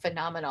crossed was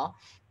phenomenal.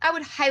 I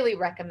would highly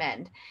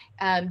recommend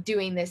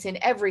doing this in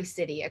every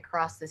city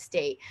across the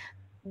state.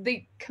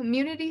 The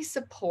community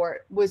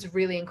support was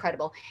really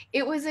incredible.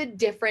 It was a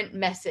different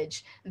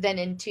message than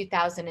in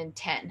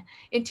 2010.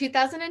 In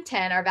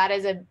 2010,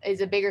 Arvada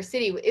is a bigger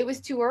city. It was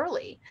too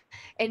early.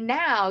 And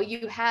now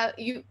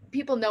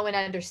people know and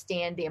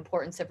understand the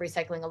importance of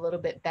recycling a little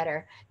bit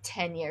better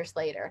 10 years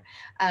later.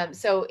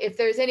 So if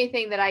there's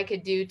anything that I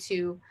could do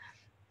to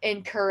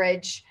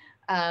encourage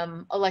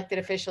elected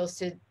officials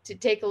to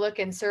take a look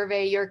and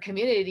survey your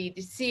community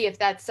to see if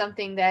that's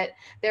something that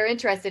they're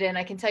interested in,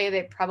 I can tell you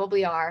they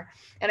probably are.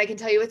 And I can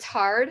tell you it's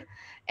hard,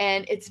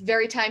 and it's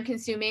very time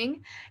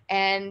consuming,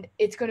 and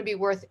it's going to be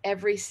worth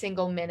every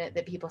single minute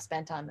that people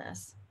spent on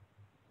this.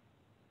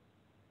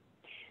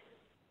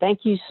 Thank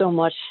you so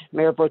much,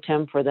 Mayor Pro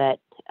Tem, for that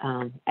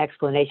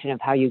explanation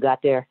of how you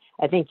got there.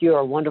 I think you're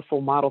a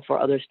wonderful model for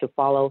others to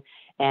follow.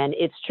 And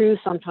it's true,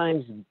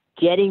 sometimes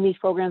getting these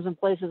programs in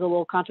place is a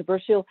little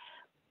controversial,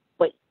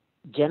 but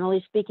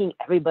generally speaking,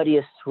 everybody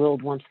is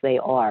thrilled once they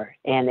are,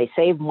 and they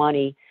save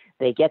money,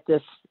 they get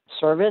this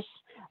service,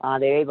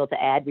 they're able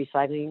to add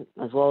recycling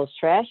as well as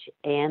trash,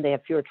 and they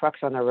have fewer trucks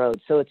on the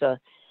road. So it's a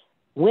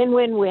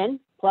win-win-win,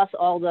 plus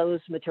all those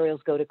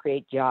materials go to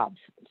create jobs.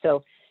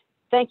 So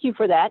thank you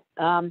for that.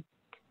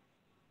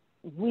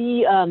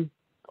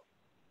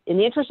 In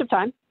the interest of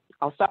time,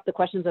 I'll stop the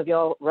questions of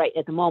y'all right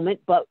at the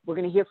moment, but we're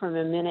going to hear from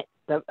a minute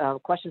the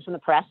questions from the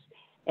press.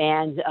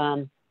 And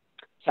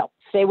so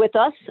stay with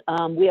us.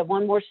 We have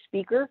one more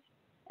speaker,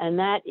 and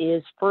that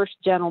is First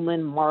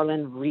Gentleman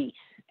Marlon Reese.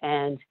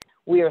 And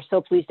we are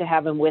so pleased to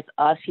have him with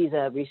us. He's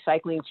a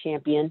recycling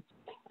champion,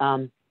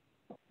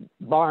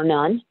 bar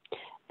none,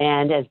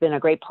 and has been a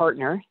great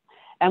partner.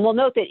 And we'll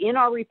note that in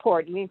our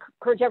report, we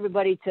encourage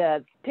everybody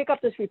to pick up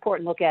this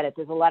report and look at it.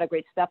 There's a lot of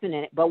great stuff in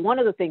it. But one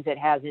of the things it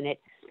has in it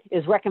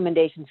is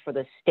recommendations for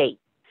the state.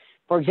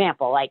 For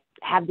example, like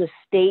have the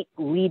state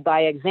lead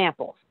by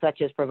example,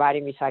 such as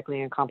providing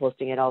recycling and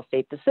composting at all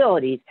state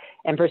facilities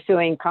and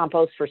pursuing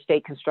compost for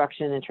state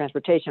construction and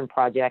transportation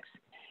projects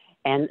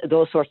and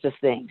those sorts of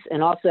things.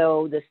 And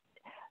also this,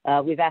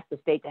 we've asked the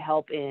state to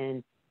help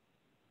in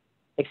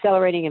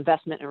accelerating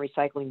investment in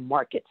recycling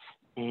markets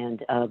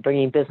and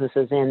bringing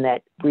businesses in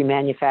that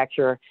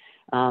remanufacture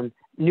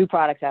new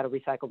products out of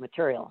recycled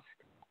materials.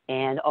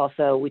 And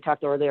also, we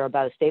talked earlier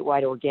about a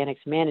statewide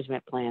organics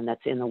management plan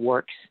that's in the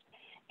works,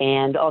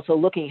 and also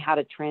looking how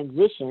to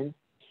transition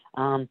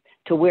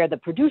to where the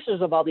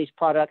producers of all these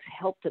products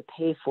help to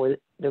pay for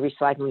the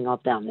recycling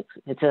of them.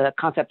 It's a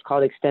concept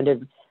called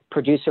extended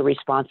producer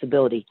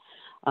responsibility.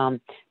 Marlon,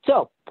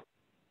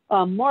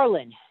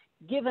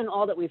 given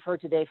all that we've heard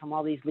today from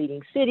all these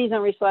leading cities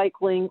on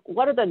recycling,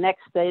 what are the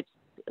next steps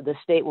the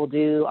state will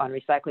do on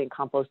recycling,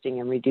 composting,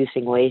 and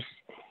reducing waste?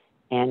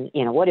 And,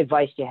 what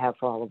advice do you have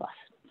for all of us?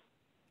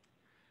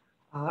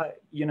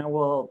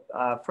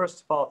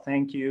 First of all,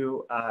 thank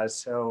you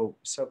so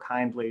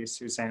kindly,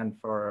 Suzanne,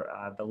 for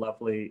the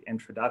lovely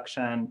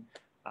introduction.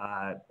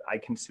 I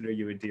consider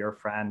you a dear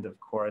friend, of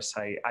course.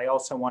 I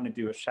also want to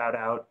do a shout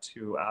out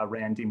to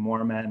Randy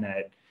Moorman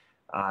at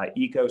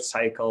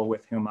EcoCycle,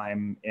 with whom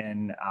I'm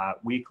in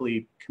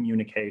weekly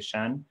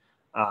communication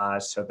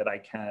so that I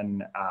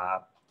can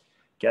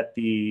get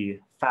the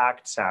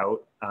facts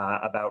out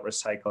about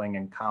recycling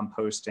and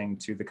composting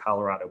to the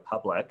Colorado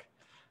public.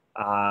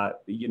 I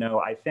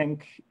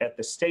think at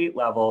the state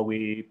level,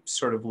 we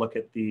sort of look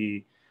at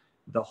the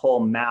whole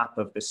map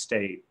of the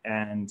state,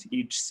 and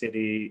each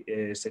city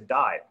is a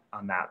dot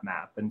on that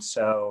map. And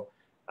so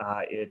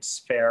it's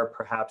fair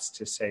perhaps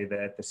to say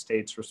that the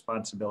state's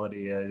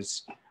responsibility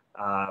is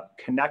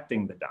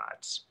connecting the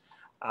dots.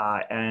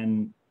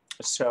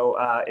 So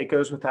it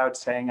goes without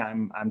saying,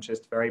 I'm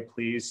just very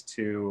pleased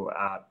to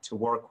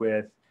work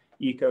with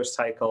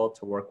EcoCycle,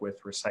 to work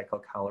with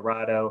Recycle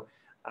Colorado.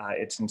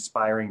 It's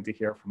inspiring to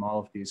hear from all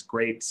of these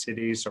great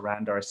cities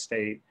around our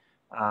state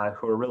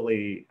who are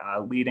really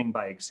leading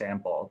by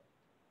example,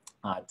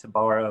 to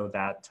borrow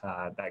that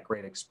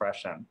great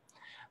expression.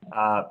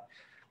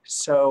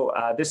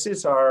 This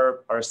is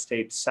our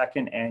state's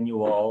second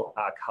annual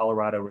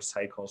Colorado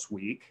Recycles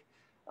Week.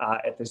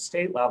 At the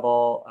state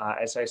level,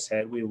 as I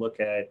said, we look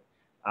at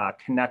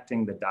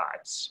connecting the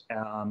dots,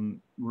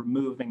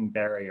 removing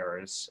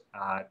barriers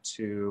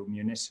to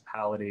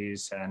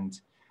municipalities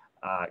and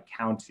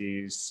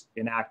counties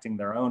enacting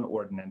their own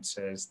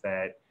ordinances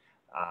that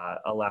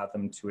allow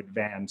them to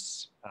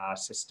advance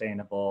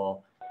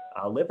sustainable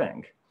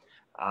living.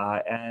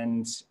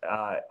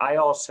 I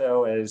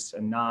also, as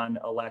a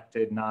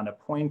non-elected,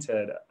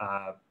 non-appointed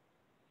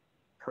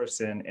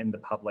person in the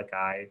public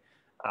eye,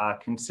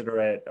 consider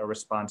it a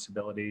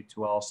responsibility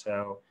to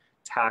also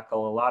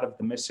tackle a lot of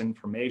the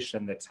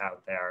misinformation that's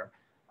out there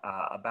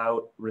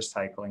about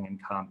recycling and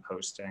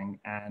composting,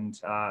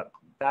 and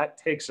that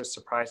takes a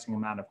surprising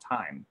amount of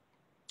time.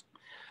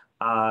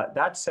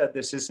 That said,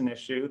 this is an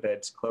issue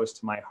that's close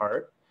to my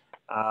heart.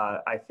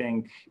 I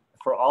think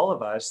for all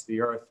of us, the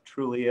Earth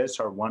truly is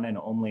our one and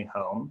only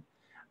home.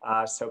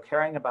 So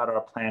caring about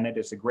our planet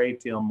is a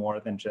great deal more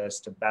than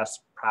just a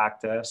best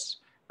practice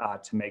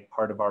to make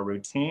part of our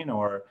routine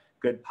or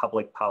good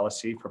public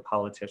policy for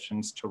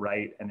politicians to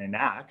write and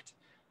enact.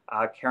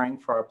 Caring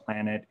for our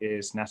planet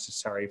is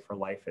necessary for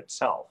life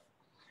itself.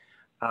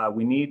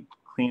 We need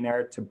clean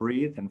air to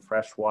breathe and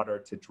fresh water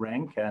to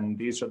drink, and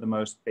these are the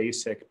most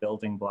basic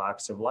building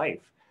blocks of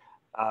life.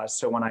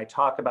 So when I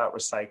talk about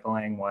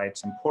recycling, why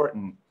it's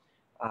important,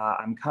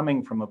 I'm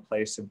coming from a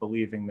place of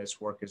believing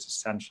this work is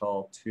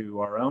essential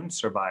to our own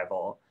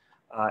survival,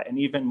 and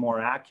even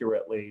more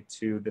accurately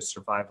to the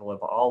survival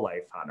of all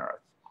life on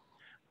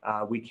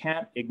Earth. We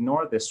can't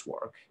ignore this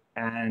work,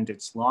 and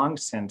it's long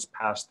since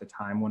past the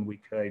time when we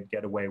could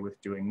get away with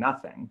doing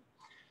nothing.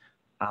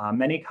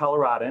 Many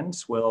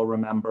Coloradans will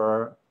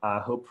remember,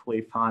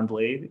 hopefully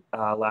fondly,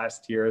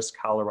 last year's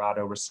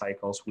Colorado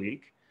Recycles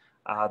Week,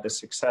 the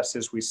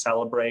successes we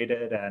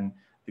celebrated and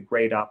the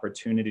great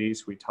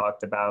opportunities we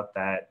talked about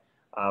that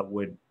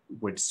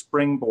would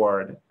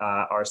springboard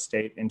our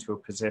state into a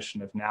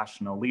position of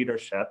national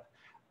leadership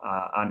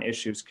on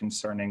issues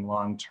concerning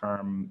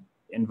long-term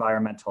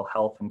environmental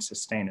health and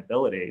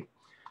sustainability.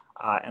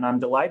 And I'm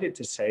delighted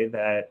to say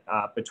that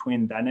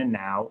between then and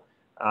now,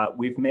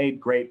 we've made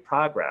great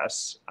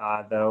progress,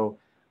 though,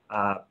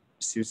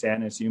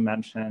 Suzanne, as you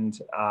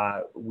mentioned,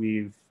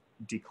 we've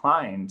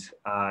declined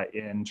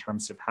in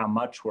terms of how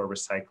much we're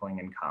recycling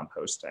and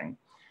composting.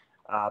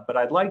 But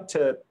I'd like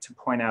to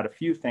point out a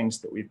few things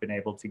that we've been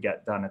able to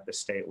get done at the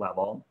state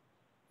level.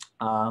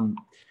 On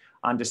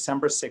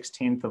December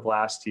 16th of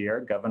last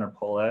year, Governor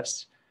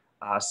Polis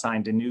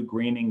signed a new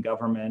greening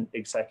government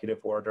executive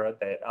order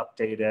that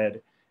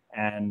updated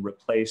and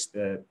replaced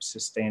the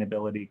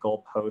sustainability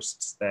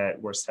goalposts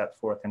that were set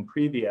forth in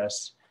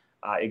previous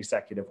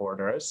executive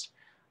orders.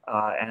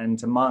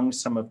 And among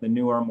some of the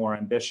newer, more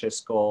ambitious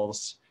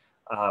goals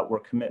were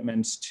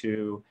commitments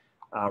to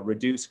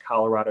reduce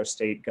Colorado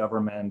state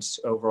government's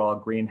overall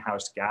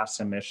greenhouse gas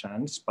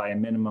emissions by a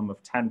minimum of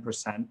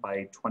 10%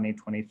 by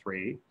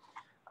 2023,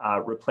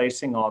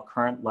 replacing all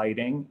current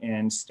lighting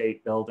in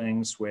state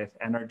buildings with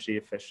energy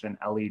efficient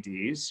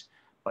LEDs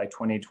by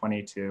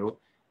 2022,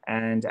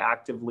 and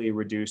actively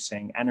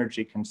reducing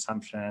energy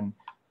consumption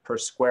per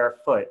square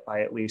foot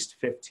by at least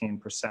 15%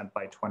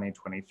 by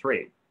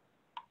 2023.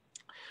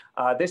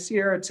 This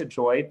year, it's a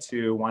joy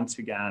to once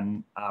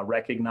again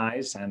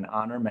recognize and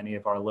honor many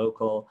of our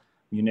local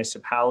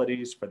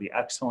municipalities for the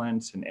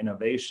excellence and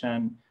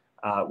innovation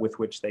with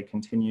which they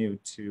continue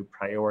to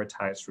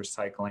prioritize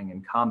recycling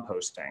and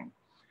composting.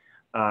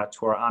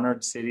 To our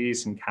honored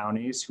cities and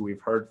counties who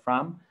we've heard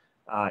from,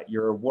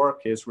 your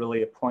work is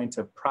really a point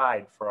of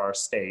pride for our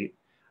state,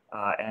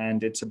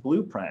 and it's a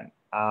blueprint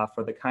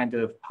for the kind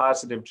of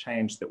positive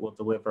change that will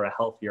deliver a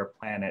healthier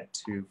planet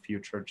to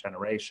future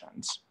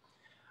generations.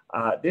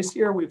 This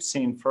year, we've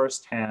seen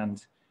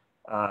firsthand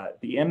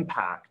the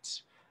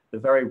impact, the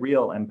very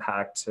real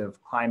impact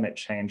of climate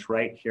change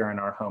right here in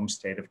our home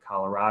state of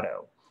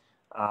Colorado.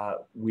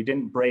 We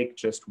didn't break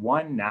just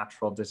one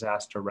natural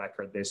disaster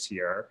record this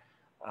year.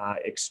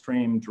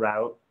 Extreme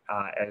drought,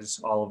 as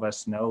all of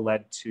us know,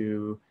 led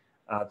to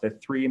the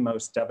 3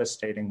 most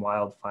devastating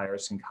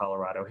wildfires in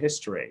Colorado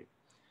history.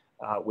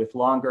 With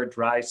longer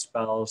dry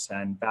spells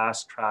and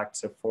vast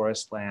tracts of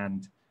forest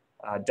land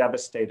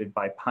devastated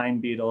by pine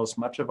beetles,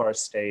 much of our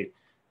state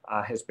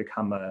has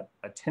become a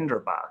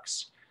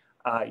tinderbox.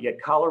 Yet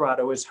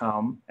Colorado is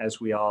home, as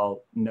we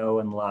all know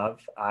and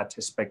love,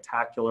 to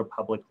spectacular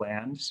public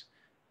lands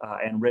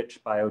and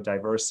rich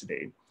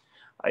biodiversity.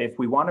 If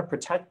we want to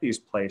protect these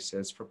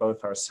places for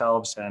both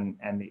ourselves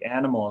and the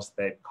animals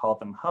that call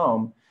them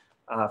home,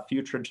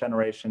 future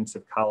generations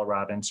of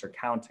Coloradans are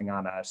counting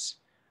on us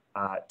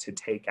to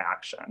take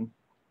action.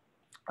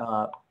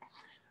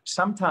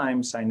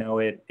 Sometimes I know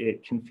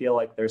it can feel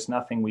like there's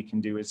nothing we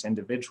can do as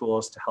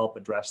individuals to help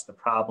address the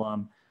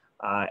problem.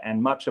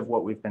 And much of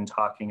what we've been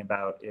talking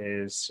about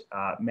is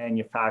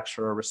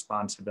manufacturer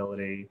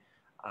responsibility,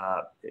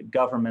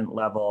 government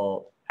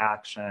level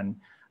action.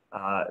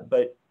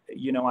 But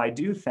you know, I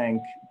do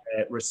think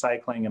that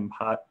recycling and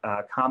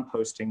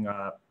composting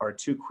are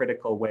 2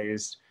 critical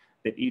ways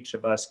that each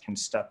of us can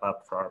step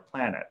up for our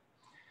planet.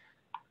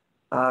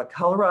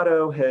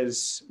 Colorado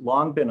has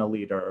long been a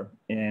leader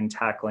in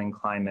tackling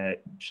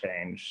climate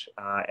change.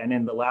 And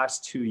in the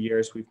last 2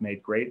 years, we've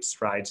made great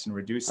strides in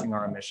reducing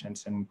our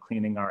emissions and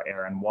cleaning our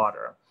air and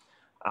water.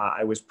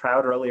 I was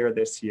proud earlier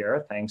this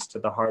year, thanks to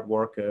the hard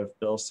work of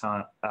bill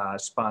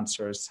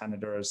sponsors,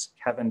 Senators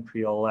Kevin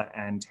Priola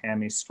and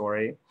Tammy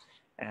Story,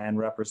 and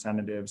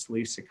Representatives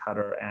Lisa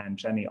Cutter and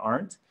Jenny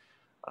Arndt,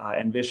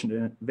 and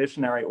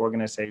visionary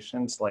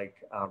organizations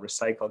like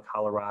Recycle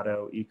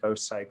Colorado,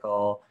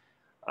 EcoCycle,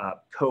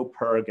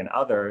 CoPerg, and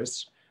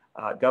others.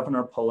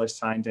 Governor Polis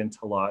signed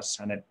into law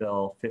Senate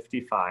Bill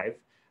 55,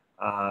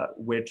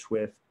 which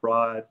with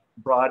broad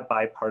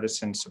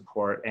bipartisan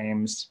support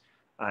aims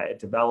at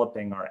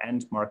developing our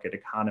end market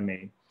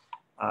economy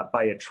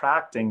by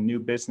attracting new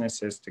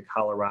businesses to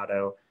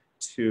Colorado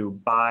to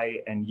buy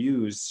and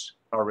use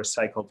our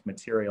recycled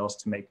materials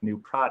to make new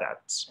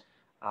products.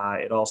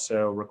 It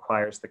also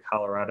requires the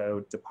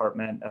Colorado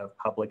Department of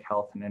Public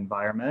Health and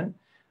Environment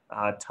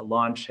to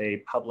launch a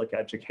public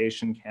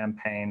education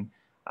campaign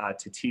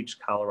to teach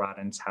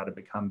Coloradans how to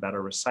become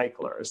better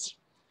recyclers.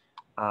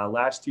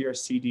 Last year,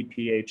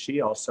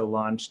 CDPHE also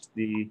launched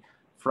the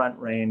Front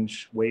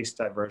Range Waste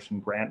Diversion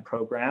Grant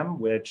Program,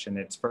 which in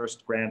its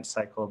first grant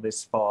cycle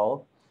this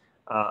fall,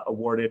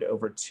 awarded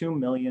over $2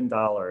 million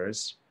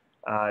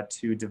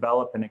to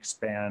develop and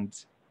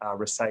expand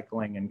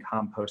recycling and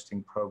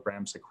composting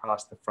programs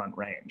across the Front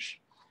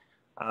Range.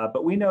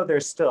 But we know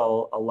there's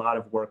still a lot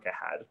of work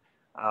ahead,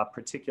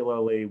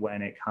 particularly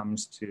when it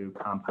comes to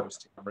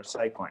composting and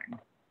recycling.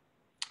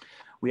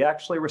 We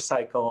actually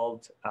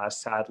recycled,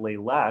 sadly,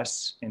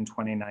 less in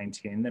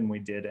 2019 than we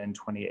did in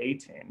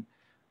 2018.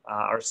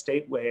 Our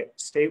statewide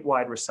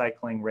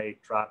recycling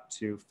rate dropped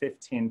to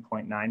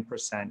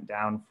 15.9%,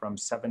 down from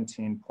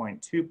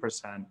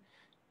 17.2%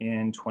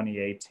 in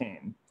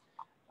 2018.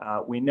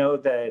 We know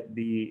that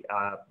the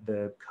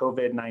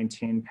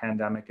COVID-19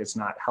 pandemic is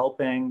not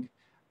helping.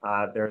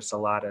 There's a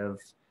lot of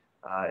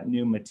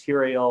new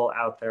material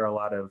out there, a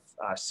lot of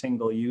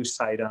single-use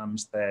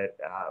items that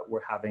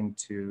we're having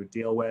to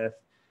deal with.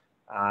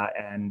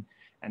 And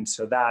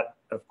so that,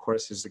 of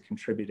course, is a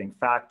contributing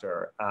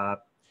factor.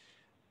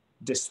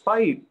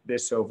 Despite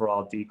this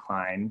overall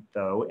decline,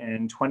 though,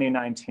 in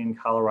 2019,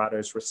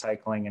 Colorado's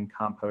recycling and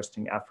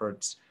composting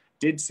efforts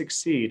did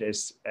succeed,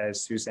 as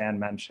Suzanne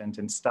mentioned,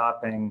 in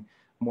stopping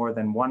more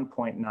than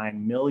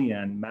 1.9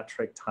 million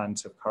metric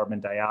tons of carbon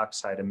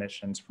dioxide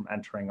emissions from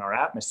entering our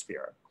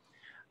atmosphere.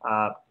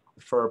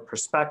 For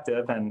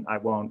perspective, and I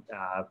won't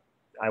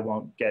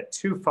get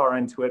too far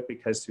into it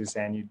because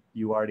Suzanne,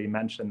 you already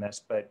mentioned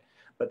this, but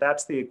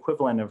that's the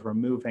equivalent of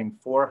removing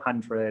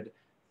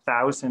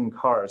 400,000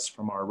 cars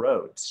from our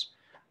roads.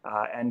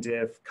 And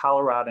if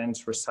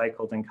Coloradans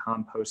recycled and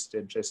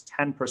composted just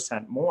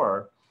 10%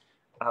 more,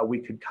 we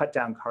could cut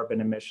down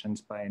carbon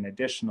emissions by an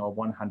additional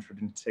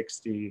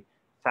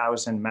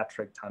 160,000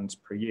 metric tons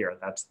per year.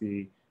 That's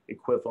the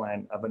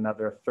equivalent of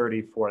another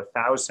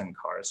 34,000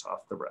 cars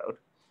off the road.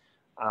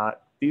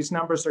 These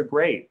numbers are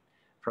great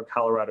for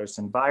Colorado's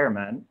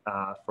environment,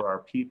 for our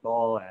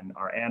people and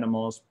our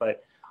animals,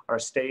 but our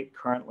state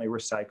currently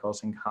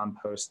recycles and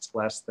composts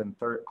less than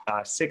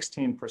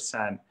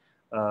 16%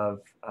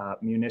 of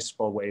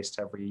municipal waste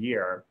every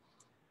year.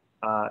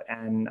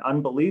 And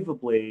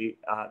unbelievably,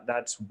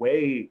 that's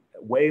way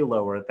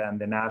lower than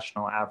the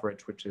national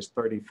average, which is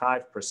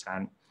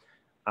 35%.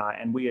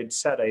 And we had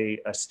set a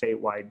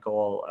statewide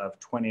goal of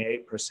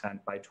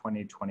 28% by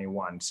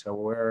 2021. So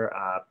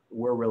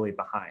we're really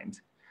behind.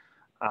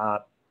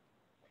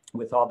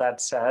 With all that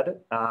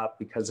said,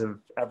 because of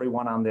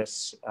everyone on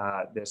this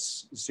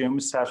Zoom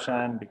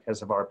session,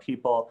 because of our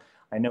people,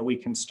 I know we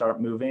can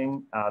start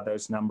moving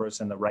those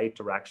numbers in the right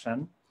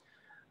direction.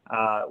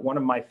 One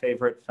of my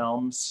favorite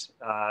films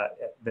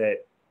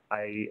that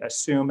I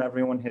assume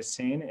everyone has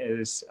seen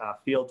is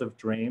Field of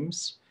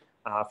Dreams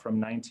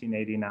from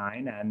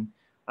 1989. And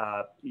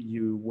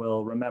you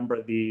will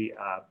remember the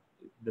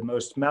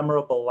most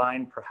memorable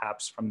line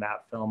perhaps from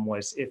that film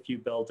was, "If you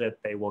build it,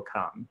 they will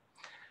come."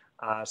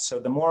 So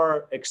the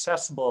more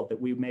accessible that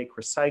we make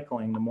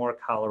recycling, the more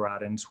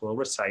Coloradans will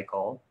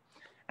recycle.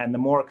 And the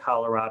more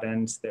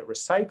Coloradans that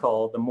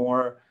recycle, the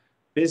more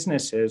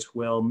businesses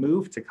will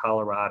move to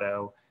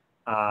Colorado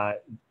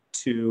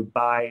to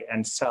buy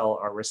and sell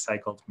our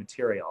recycled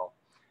material.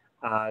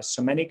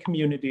 So many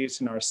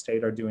communities in our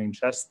state are doing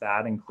just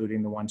that,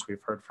 including the ones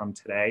we've heard from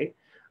today.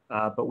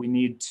 But we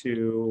need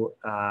to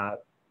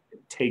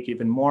take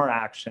even more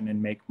action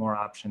and make more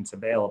options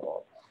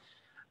available.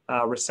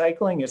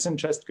 Recycling isn't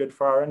just good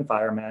for our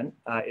environment,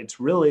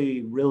 it's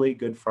really, really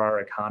good for our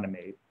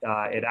economy.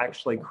 It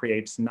actually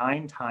creates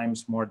 9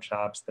 times more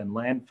jobs than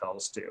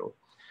landfills do.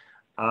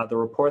 The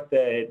report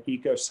that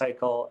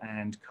EcoCycle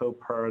and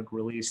CoPerg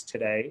released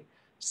today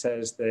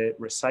says that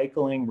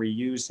recycling,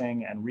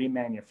 reusing, and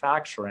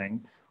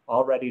remanufacturing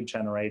already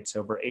generates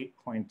over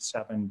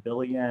 $8.7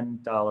 billion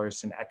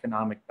in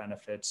economic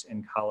benefits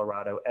in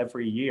Colorado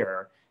every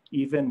year,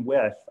 even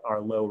with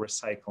our low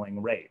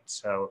recycling rate.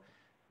 So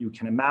you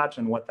can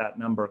imagine what that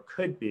number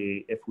could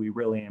be if we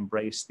really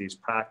embrace these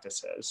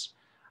practices.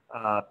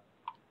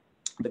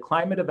 The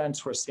climate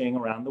events we're seeing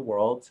around the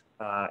world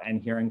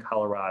and here in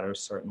Colorado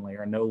certainly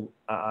are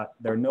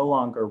they're no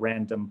longer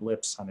random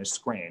blips on a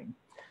screen.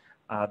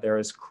 There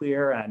is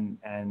clear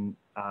and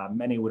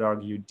many would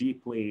argue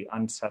deeply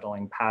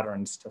unsettling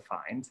patterns to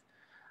find.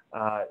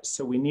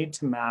 So we need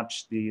to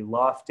match the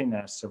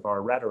loftiness of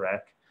our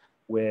rhetoric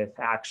with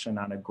action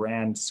on a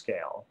grand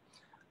scale.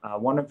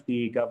 One of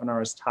the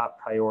governor's top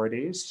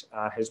priorities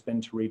has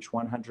been to reach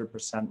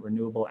 100%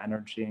 renewable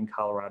energy in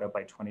Colorado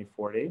by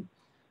 2040.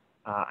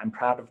 I'm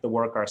proud of the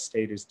work our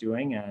state is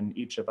doing, and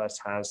each of us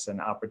has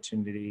an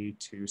opportunity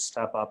to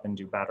step up and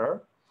do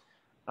better.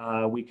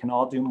 We can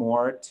all do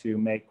more to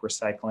make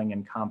recycling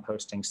and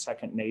composting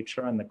second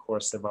nature in the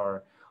course of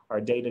our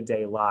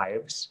day-to-day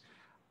lives.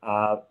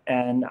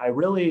 And I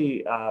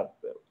really,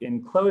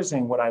 in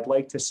closing, what I'd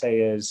like to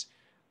say is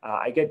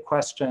I get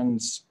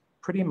questions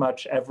pretty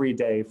much every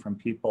day from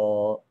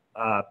people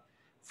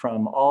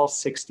from all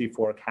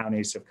 64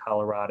 counties of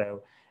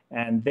Colorado,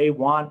 and they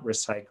want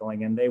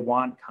recycling and they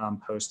want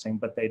composting,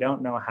 but they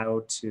don't know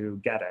how to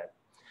get it.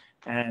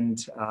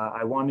 And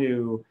I want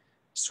to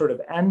sort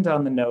of end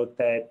on the note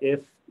that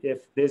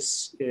if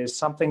this is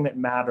something that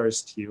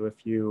matters to you,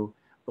 if you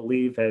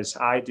believe, as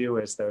I do,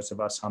 as those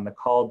of us on the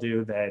call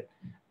do, that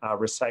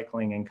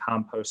recycling and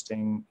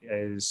composting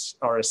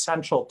are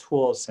essential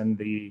tools in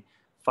the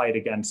fight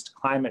against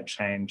climate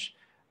change,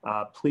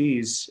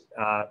 please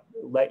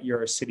let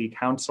your city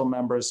council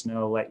members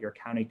know, let your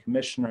county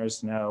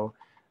commissioners know,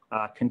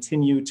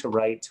 continue to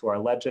write to our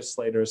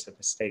legislators at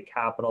the state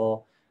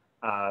capitol,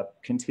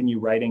 continue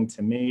writing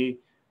to me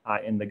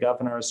in the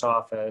governor's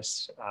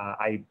office.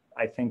 I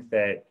think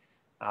that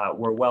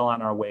we're well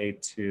on our way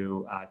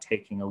to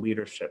taking a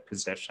leadership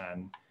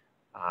position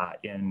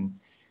in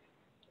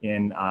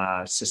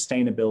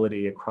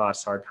sustainability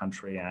across our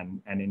country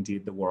and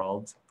indeed the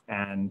world.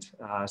 And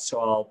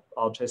so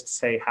I'll just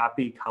say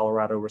happy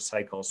Colorado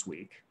Recycles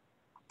Week.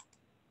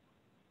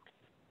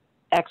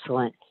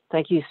 Excellent.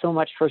 Thank you so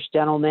much, first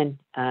gentleman.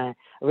 I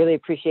really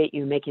appreciate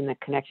you making the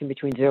connection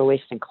between zero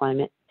waste and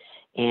climate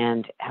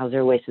and how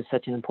zero waste is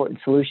such an important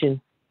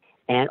solution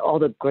and all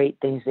the great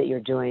things that you're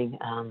doing,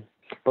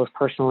 both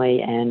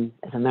personally and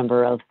as a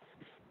member of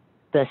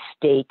the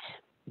state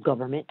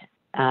government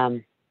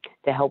to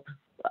help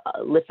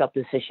lift up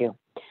this issue.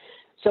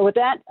 So with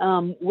that,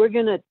 we're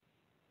going to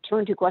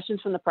turn to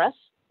questions from the press.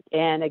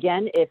 And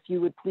again, if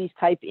you would please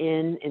type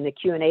in the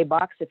Q&A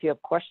box if you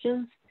have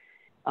questions.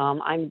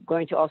 I'm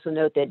going to also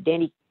note that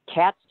Danny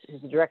Katz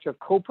is the director of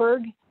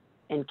COPERG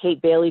and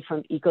Kate Bailey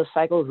from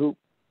EcoCycle, who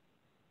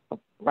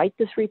did write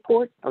this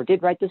report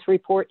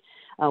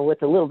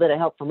with a little bit of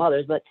help from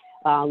others, but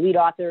lead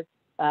author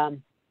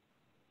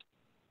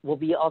will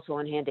be also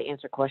on hand to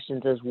answer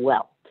questions as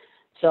well.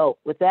 So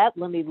with that,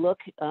 let me look.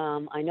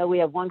 I know we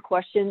have one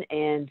question,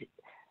 and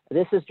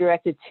this is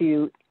directed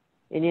to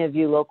any of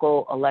you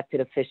local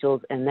elected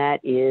officials, and that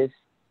is,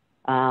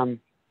 well,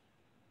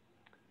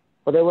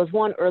 there was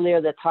one earlier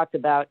that talked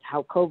about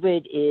how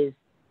COVID is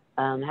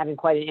having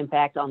quite an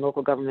impact on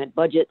local government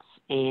budgets,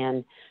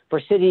 and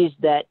for cities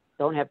that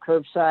don't have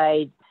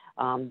curbside,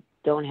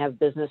 don't have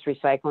business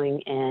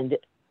recycling, and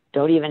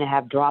don't even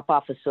have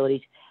drop-off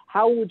facilities,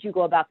 how would you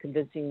go about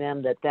convincing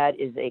them that that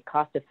is a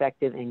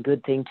cost-effective and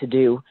good thing to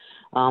do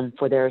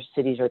for their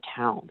cities or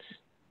towns?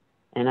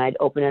 And I'd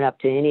open it up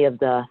to any of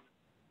the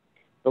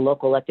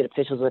local elected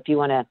officials if you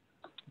want to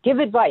give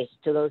advice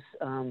to those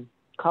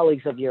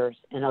colleagues of yours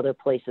in other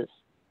places.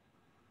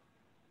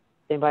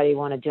 Anybody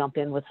want to jump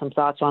in with some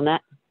thoughts on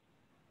that?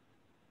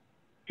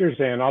 Sure,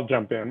 Zan, I'll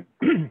jump in.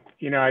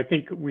 I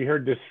think we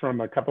heard this from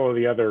a couple of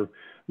the other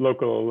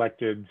local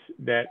electeds,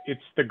 that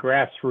it's the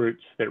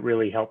grassroots that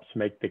really helps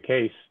make the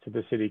case to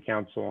the city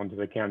council and to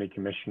the county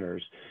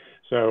commissioners.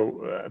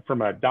 So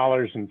from a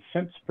dollars and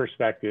cents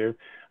perspective,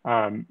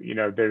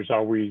 there's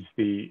always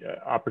the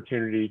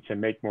opportunity to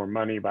make more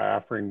money by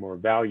offering more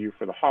value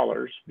for the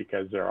haulers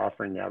because they're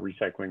offering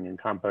recycling and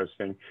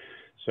composting.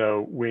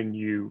 So when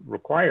you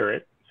require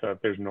it, so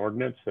if there's an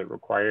ordinance that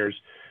requires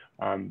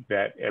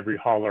that every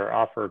hauler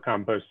offer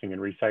composting and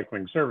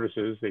recycling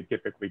services, they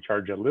typically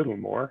charge a little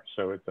more.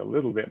 So it's a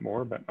little bit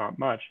more, but not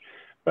much.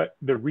 But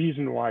the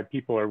reason why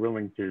people are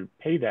willing to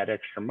pay that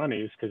extra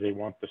money is because they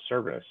want the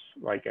service.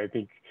 Like, I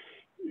think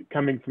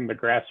coming from the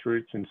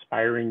grassroots,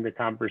 inspiring the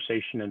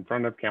conversation in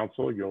front of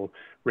council, you'll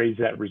raise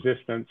that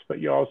resistance, but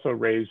you also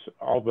raise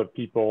all the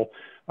people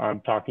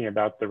talking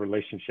about the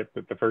relationship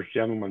that the first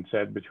gentleman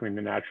said between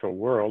the natural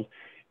world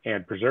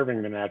and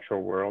preserving the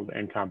natural world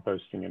and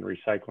composting and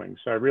recycling.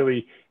 So I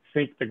really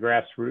think the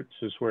grassroots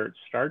is where it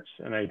starts.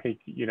 And I think,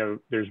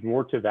 there's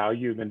more to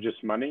value than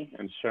just money,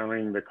 and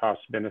showing the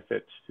cost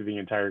benefits to the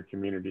entire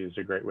community is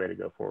a great way to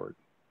go forward.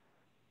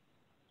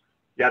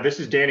 Yeah, this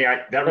is Danny.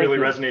 That really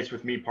resonates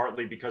with me,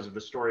 partly because of the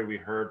story we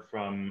heard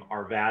from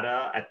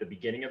Arvada at the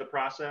beginning of the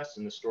process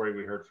and the story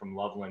we heard from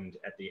Loveland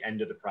at the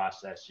end of the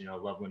process.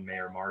 Loveland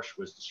Mayor Marsh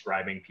was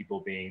describing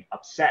people being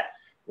upset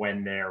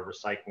when their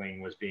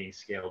recycling was being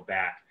scaled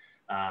back.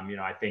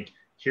 I think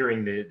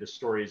hearing the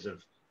stories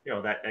of,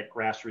 that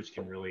grassroots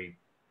can really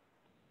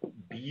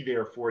be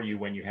there for you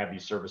when you have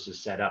these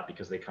services set up,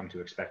 because they come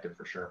to expect it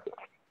for sure.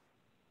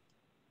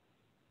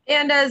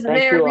 And as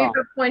Mayor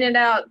Weaver pointed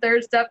out,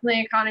 there's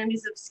definitely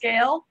economies of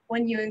scale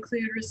when you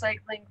include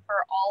recycling for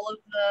all of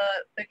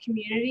the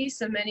community.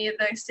 So many of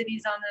the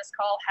cities on this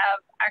call have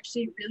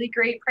actually really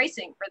great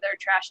pricing for their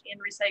trash and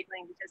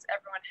recycling because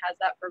everyone has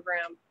that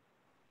program.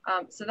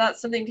 So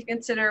that's something to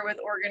consider with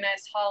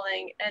organized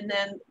hauling. And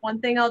then one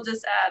thing I'll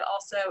just add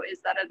also is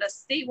that at a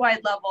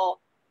statewide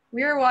level,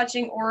 we are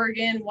watching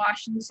Oregon,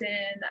 Washington,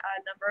 a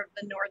number of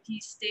the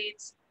Northeast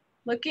states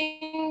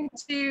looking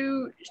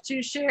to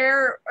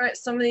share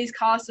some of these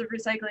costs of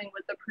recycling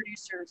with the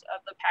producers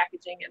of the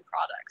packaging and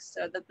products,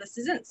 so that this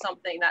isn't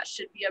something that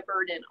should be a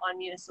burden on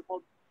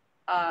municipal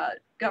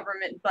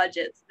government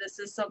budgets. This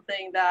is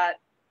something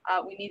that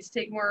we need to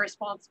take more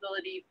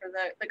responsibility for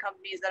the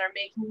companies that are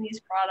making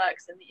these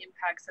products and the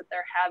impacts that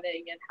they're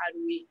having, and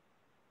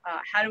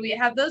how do we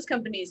have those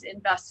companies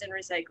invest in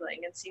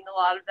recycling, and seeing a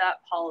lot of that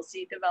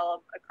policy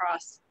develop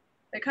across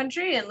the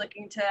country, and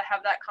looking to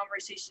have that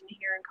conversation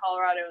here in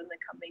Colorado in the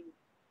coming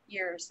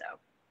year or so.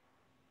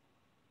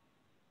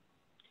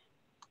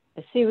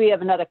 I see we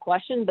have another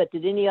question, but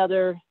did any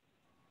other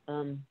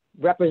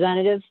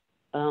representatives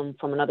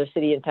from another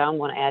city and town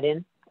want to add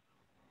in?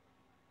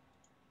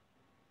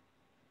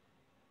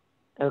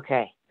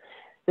 Okay.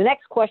 The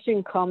next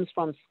question comes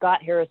from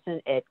Scott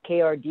Harrison at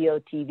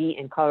KRDO TV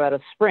in Colorado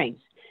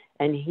Springs.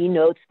 And he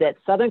notes that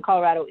Southern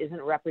Colorado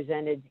isn't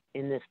represented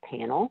in this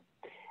panel,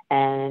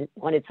 and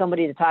wanted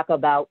somebody to talk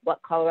about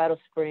what Colorado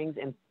Springs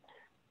and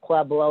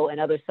Pueblo and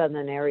other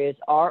southern areas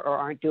are or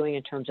aren't doing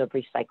in terms of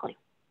recycling.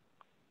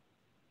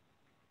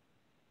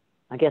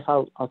 I guess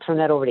I'll turn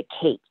that over to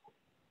Kate.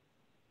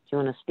 Do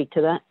you want to speak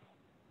to that?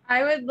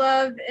 I would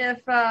love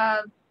if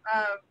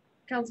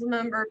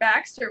Councilmember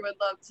Baxter would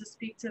love to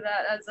speak to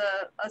that as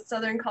a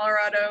Southern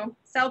Colorado,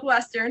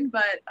 Southwestern,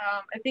 but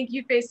I think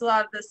you face a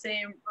lot of the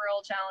same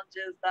rural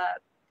challenges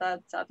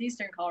that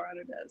Southeastern Colorado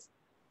does.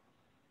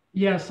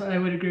 Yes, I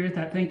would agree with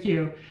that. Thank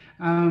you.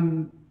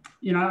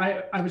 You know,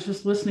 I was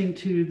just listening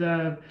to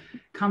the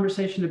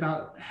conversation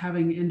about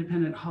having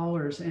independent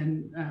haulers,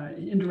 and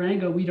in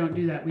Durango, we don't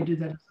do that. We do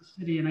that as a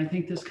city. And I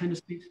think this kind of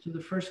speaks to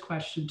the first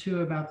question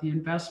too about the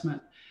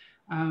investment.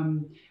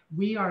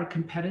 We are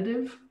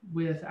competitive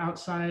with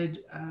outside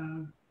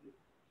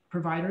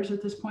providers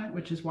at this point,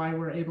 which is why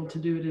we're able to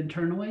do it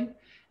internally.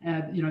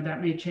 And you know,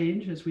 that may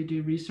change as we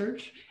do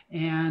research.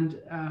 And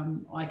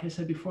like I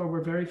said before,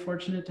 we're very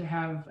fortunate to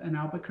have an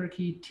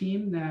Albuquerque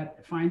team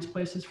that finds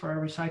places for our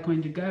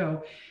recycling to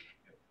go.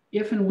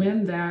 If and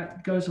when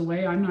that goes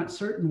away, I'm not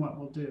certain what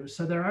we'll do.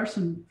 So there are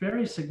some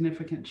very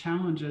significant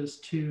challenges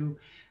to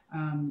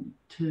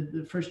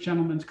the first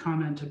gentleman's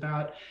comment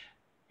about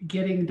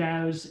getting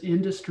those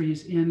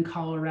industries in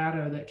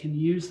Colorado that can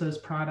use those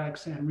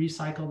products and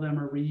recycle them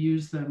or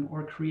reuse them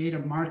or create a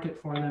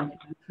market for them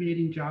and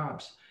creating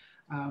jobs.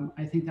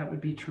 I think that would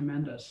be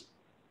tremendous.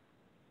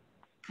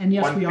 And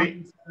yes, we are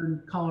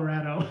in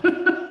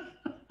Colorado.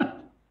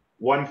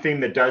 One thing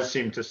that does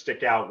seem to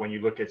stick out when you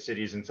look at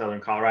cities in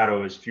Southern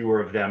Colorado is fewer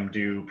of them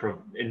do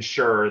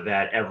ensure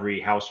that every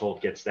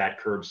household gets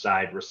that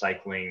curbside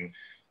recycling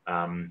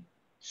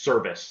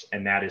service.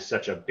 And that is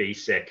such a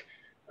basic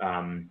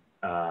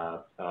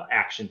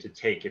action to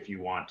take if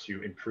you want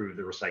to improve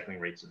the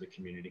recycling rates of the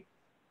community.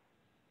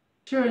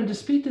 Sure, and to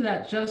speak to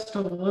that just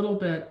a little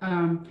bit,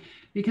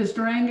 because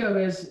Durango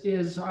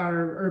is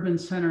our urban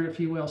center, if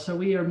you will. So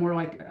we are more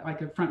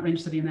like a Front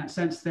Range city in that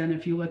sense than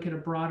if you look at a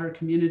broader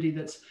community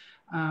that's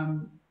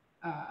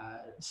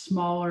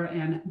smaller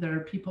and there are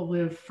people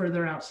live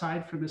further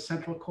outside from the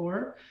central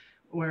core,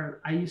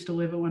 where I used to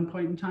live at one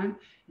point in time.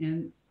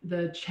 And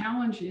the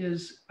challenge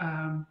is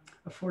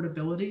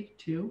affordability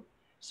too.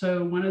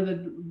 So one of the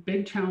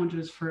big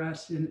challenges for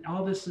us in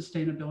all the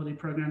sustainability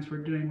programs we're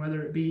doing,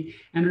 whether it be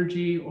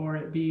energy or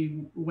it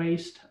be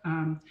waste,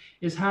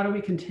 is how do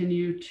we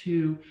continue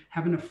to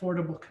have an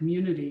affordable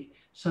community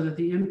so that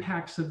the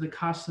impacts of the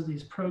costs of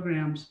these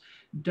programs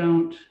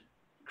don't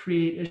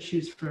create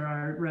issues for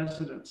our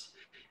residents.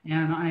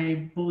 And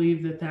I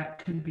believe that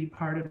that could be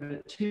part of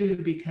it too,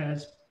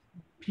 because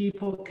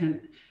people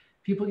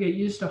get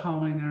used to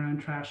hauling their own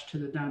trash to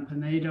the dump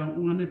and they don't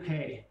want to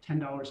pay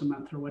 $10 a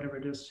month or whatever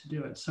it is to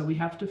do it. So we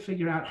have to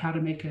figure out how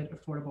to make it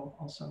affordable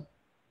also.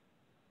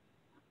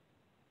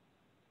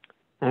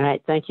 All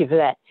right, thank you for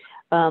that.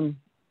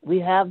 We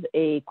have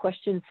a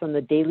question from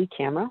the Daily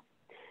Camera,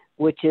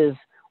 which is,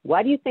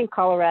 why do you think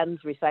Coloradans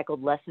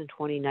recycled less in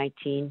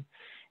 2019?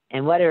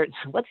 And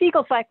what's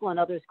EcoCycle and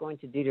others going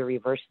to do to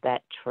reverse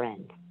that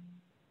trend?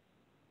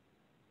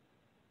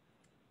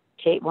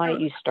 Kate, why don't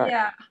you start?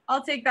 Yeah,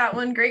 I'll take that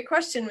one. Great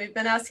question. We've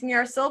been asking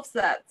ourselves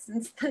that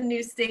since the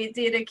new state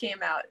data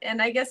came out.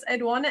 And I guess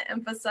I'd want to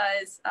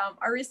emphasize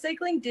our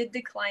recycling did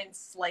decline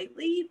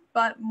slightly,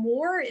 but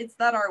more it's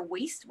that our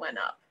waste went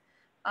up.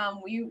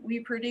 We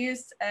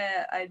produced,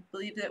 I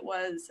believe it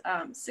was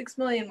 6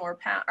 million more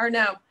pounds, or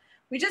no,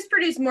 we just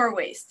produced more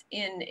waste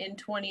in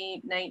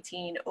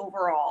 2019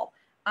 overall.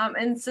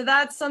 And so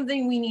that's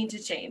something we need to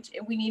change.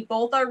 We need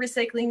both our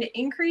recycling to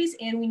increase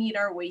and we need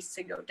our waste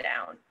to go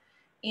down.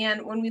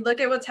 And when we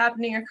look at what's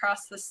happening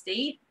across the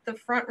state, the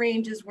Front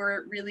Range is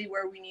really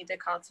where we need to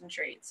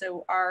concentrate.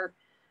 So our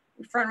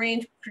Front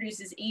Range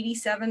produces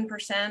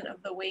 87%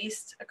 of the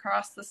waste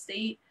across the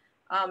state.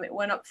 It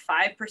went up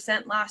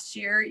 5% last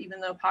year, even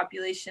though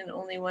population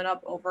only went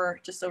up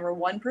just over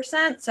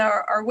 1%. So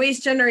our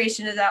waste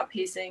generation is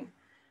outpacing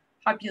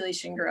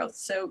population growth.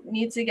 So we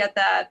need to get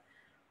that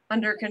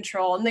under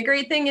control. And the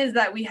great thing is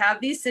that we have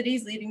these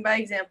cities leading by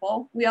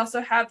example. We also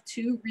have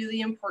two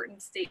really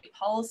important state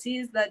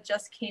policies that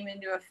just came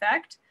into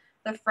effect.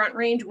 The Front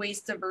Range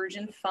Waste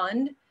Diversion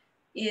Fund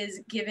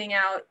is giving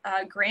out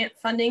grant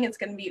funding. It's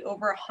going to be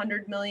over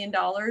 $100 million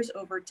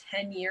over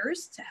 10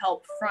 years to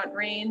help Front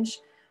Range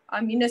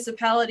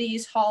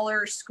municipalities,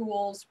 haulers,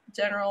 schools,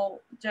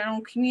 general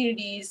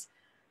communities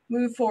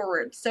move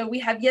forward. So we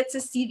have yet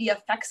to see the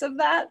effects of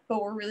that,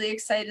 but we're really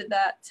excited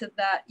to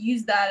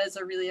use that as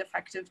a really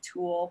effective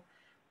tool.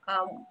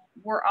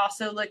 We're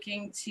also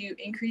looking to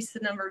increase the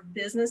number of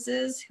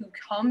businesses who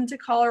come to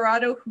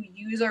Colorado who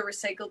use our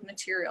recycled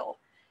material.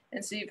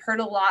 And so you've heard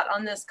a lot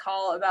on this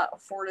call about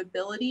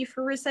affordability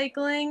for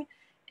recycling.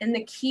 And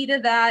the key to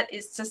that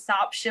is to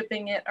stop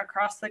shipping it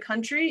across the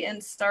country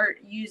and start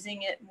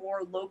using it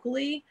more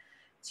locally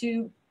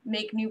to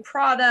make new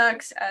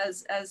products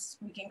as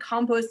we can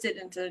compost it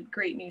into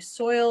great new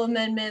soil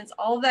amendments.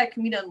 All of that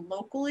can be done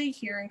locally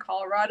here in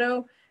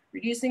Colorado,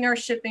 reducing our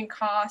shipping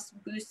costs,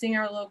 boosting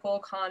our local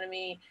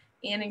economy,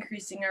 and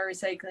increasing our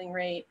recycling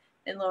rate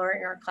and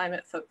lowering our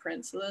climate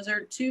footprint. So those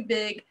are two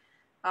big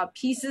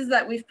pieces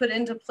that we've put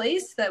into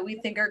place that we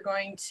think are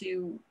going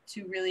to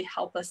really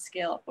help us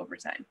scale up over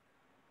time.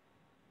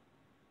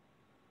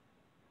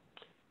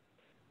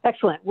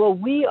 Excellent. Well,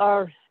 we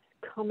are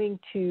coming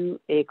to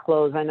a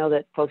close. I know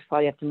that folks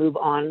probably have to move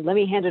on. Let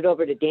me hand it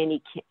over to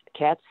Danny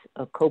Katz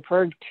of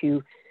CoPERG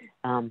to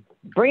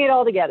bring it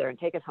all together and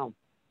take us home.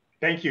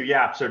 Thank you.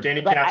 Yeah. So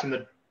Danny Katz in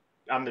the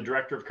I'm the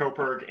director of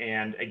CoPERG,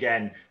 and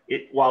again,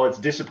 while it's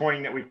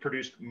disappointing that we've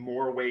produced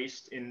more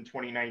waste in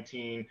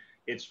 2019,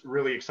 it's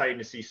really exciting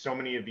to see so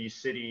many of these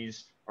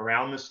cities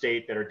around the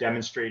state that are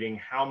demonstrating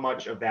how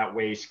much of that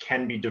waste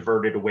can be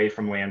diverted away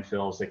from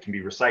landfills, that can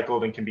be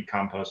recycled and can be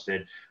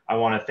composted. I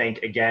want to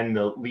thank again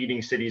the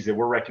leading cities that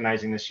we're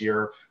recognizing this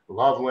year: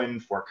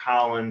 Loveland, Fort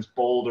Collins,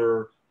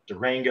 Boulder,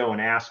 Durango, and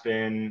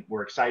Aspen.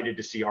 We're excited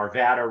to see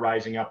Arvada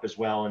rising up as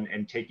well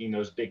and taking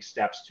those big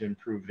steps to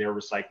improve their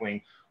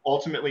recycling.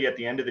 Ultimately, at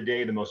the end of the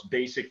day, the most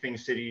basic thing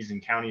cities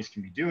and counties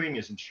can be doing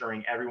is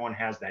ensuring everyone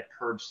has that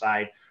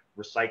curbside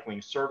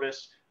recycling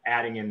service,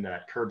 adding in the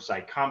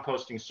curbside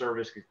composting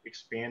service,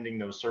 expanding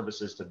those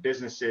services to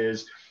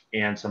businesses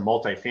and some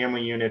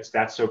multifamily units.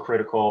 That's so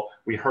critical.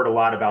 We heard a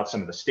lot about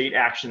some of the state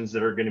actions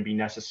that are going to be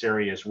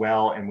necessary as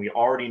well. And we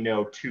already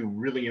know two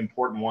really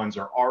important ones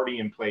are already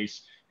in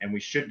place, and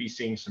we should be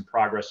seeing some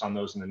progress on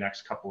those in the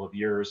next couple of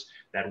years.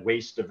 That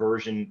waste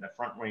diversion, the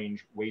front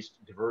range waste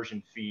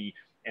diversion fee,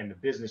 and the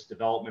business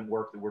development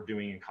work that we're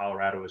doing in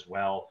Colorado as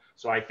well.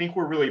 So I think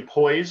we're really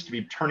poised to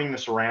be turning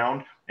this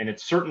around, and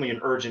it's certainly an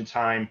urgent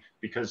time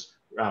because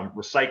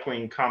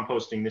recycling,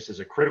 composting, this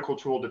is a critical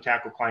tool to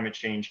tackle climate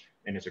change,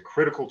 and it's a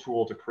critical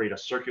tool to create a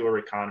circular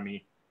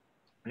economy,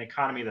 an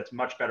economy that's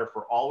much better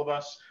for all of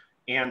us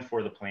and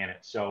for the planet.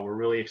 So we're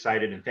really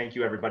excited, and thank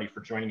you everybody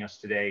for joining us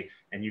today.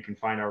 And you can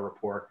find our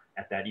report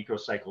at that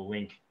EcoCycle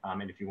link.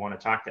 And if you want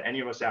to talk to any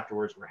of us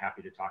afterwards, we're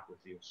happy to talk with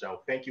you.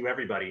 So thank you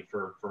everybody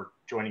for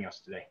joining us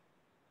today.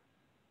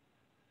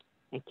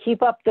 And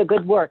keep up the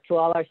good work to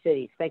all our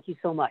cities. Thank you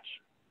so much.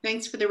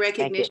 Thanks for the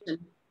recognition.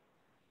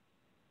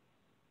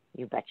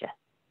 You betcha.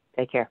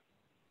 Take care.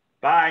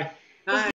 Bye. Bye.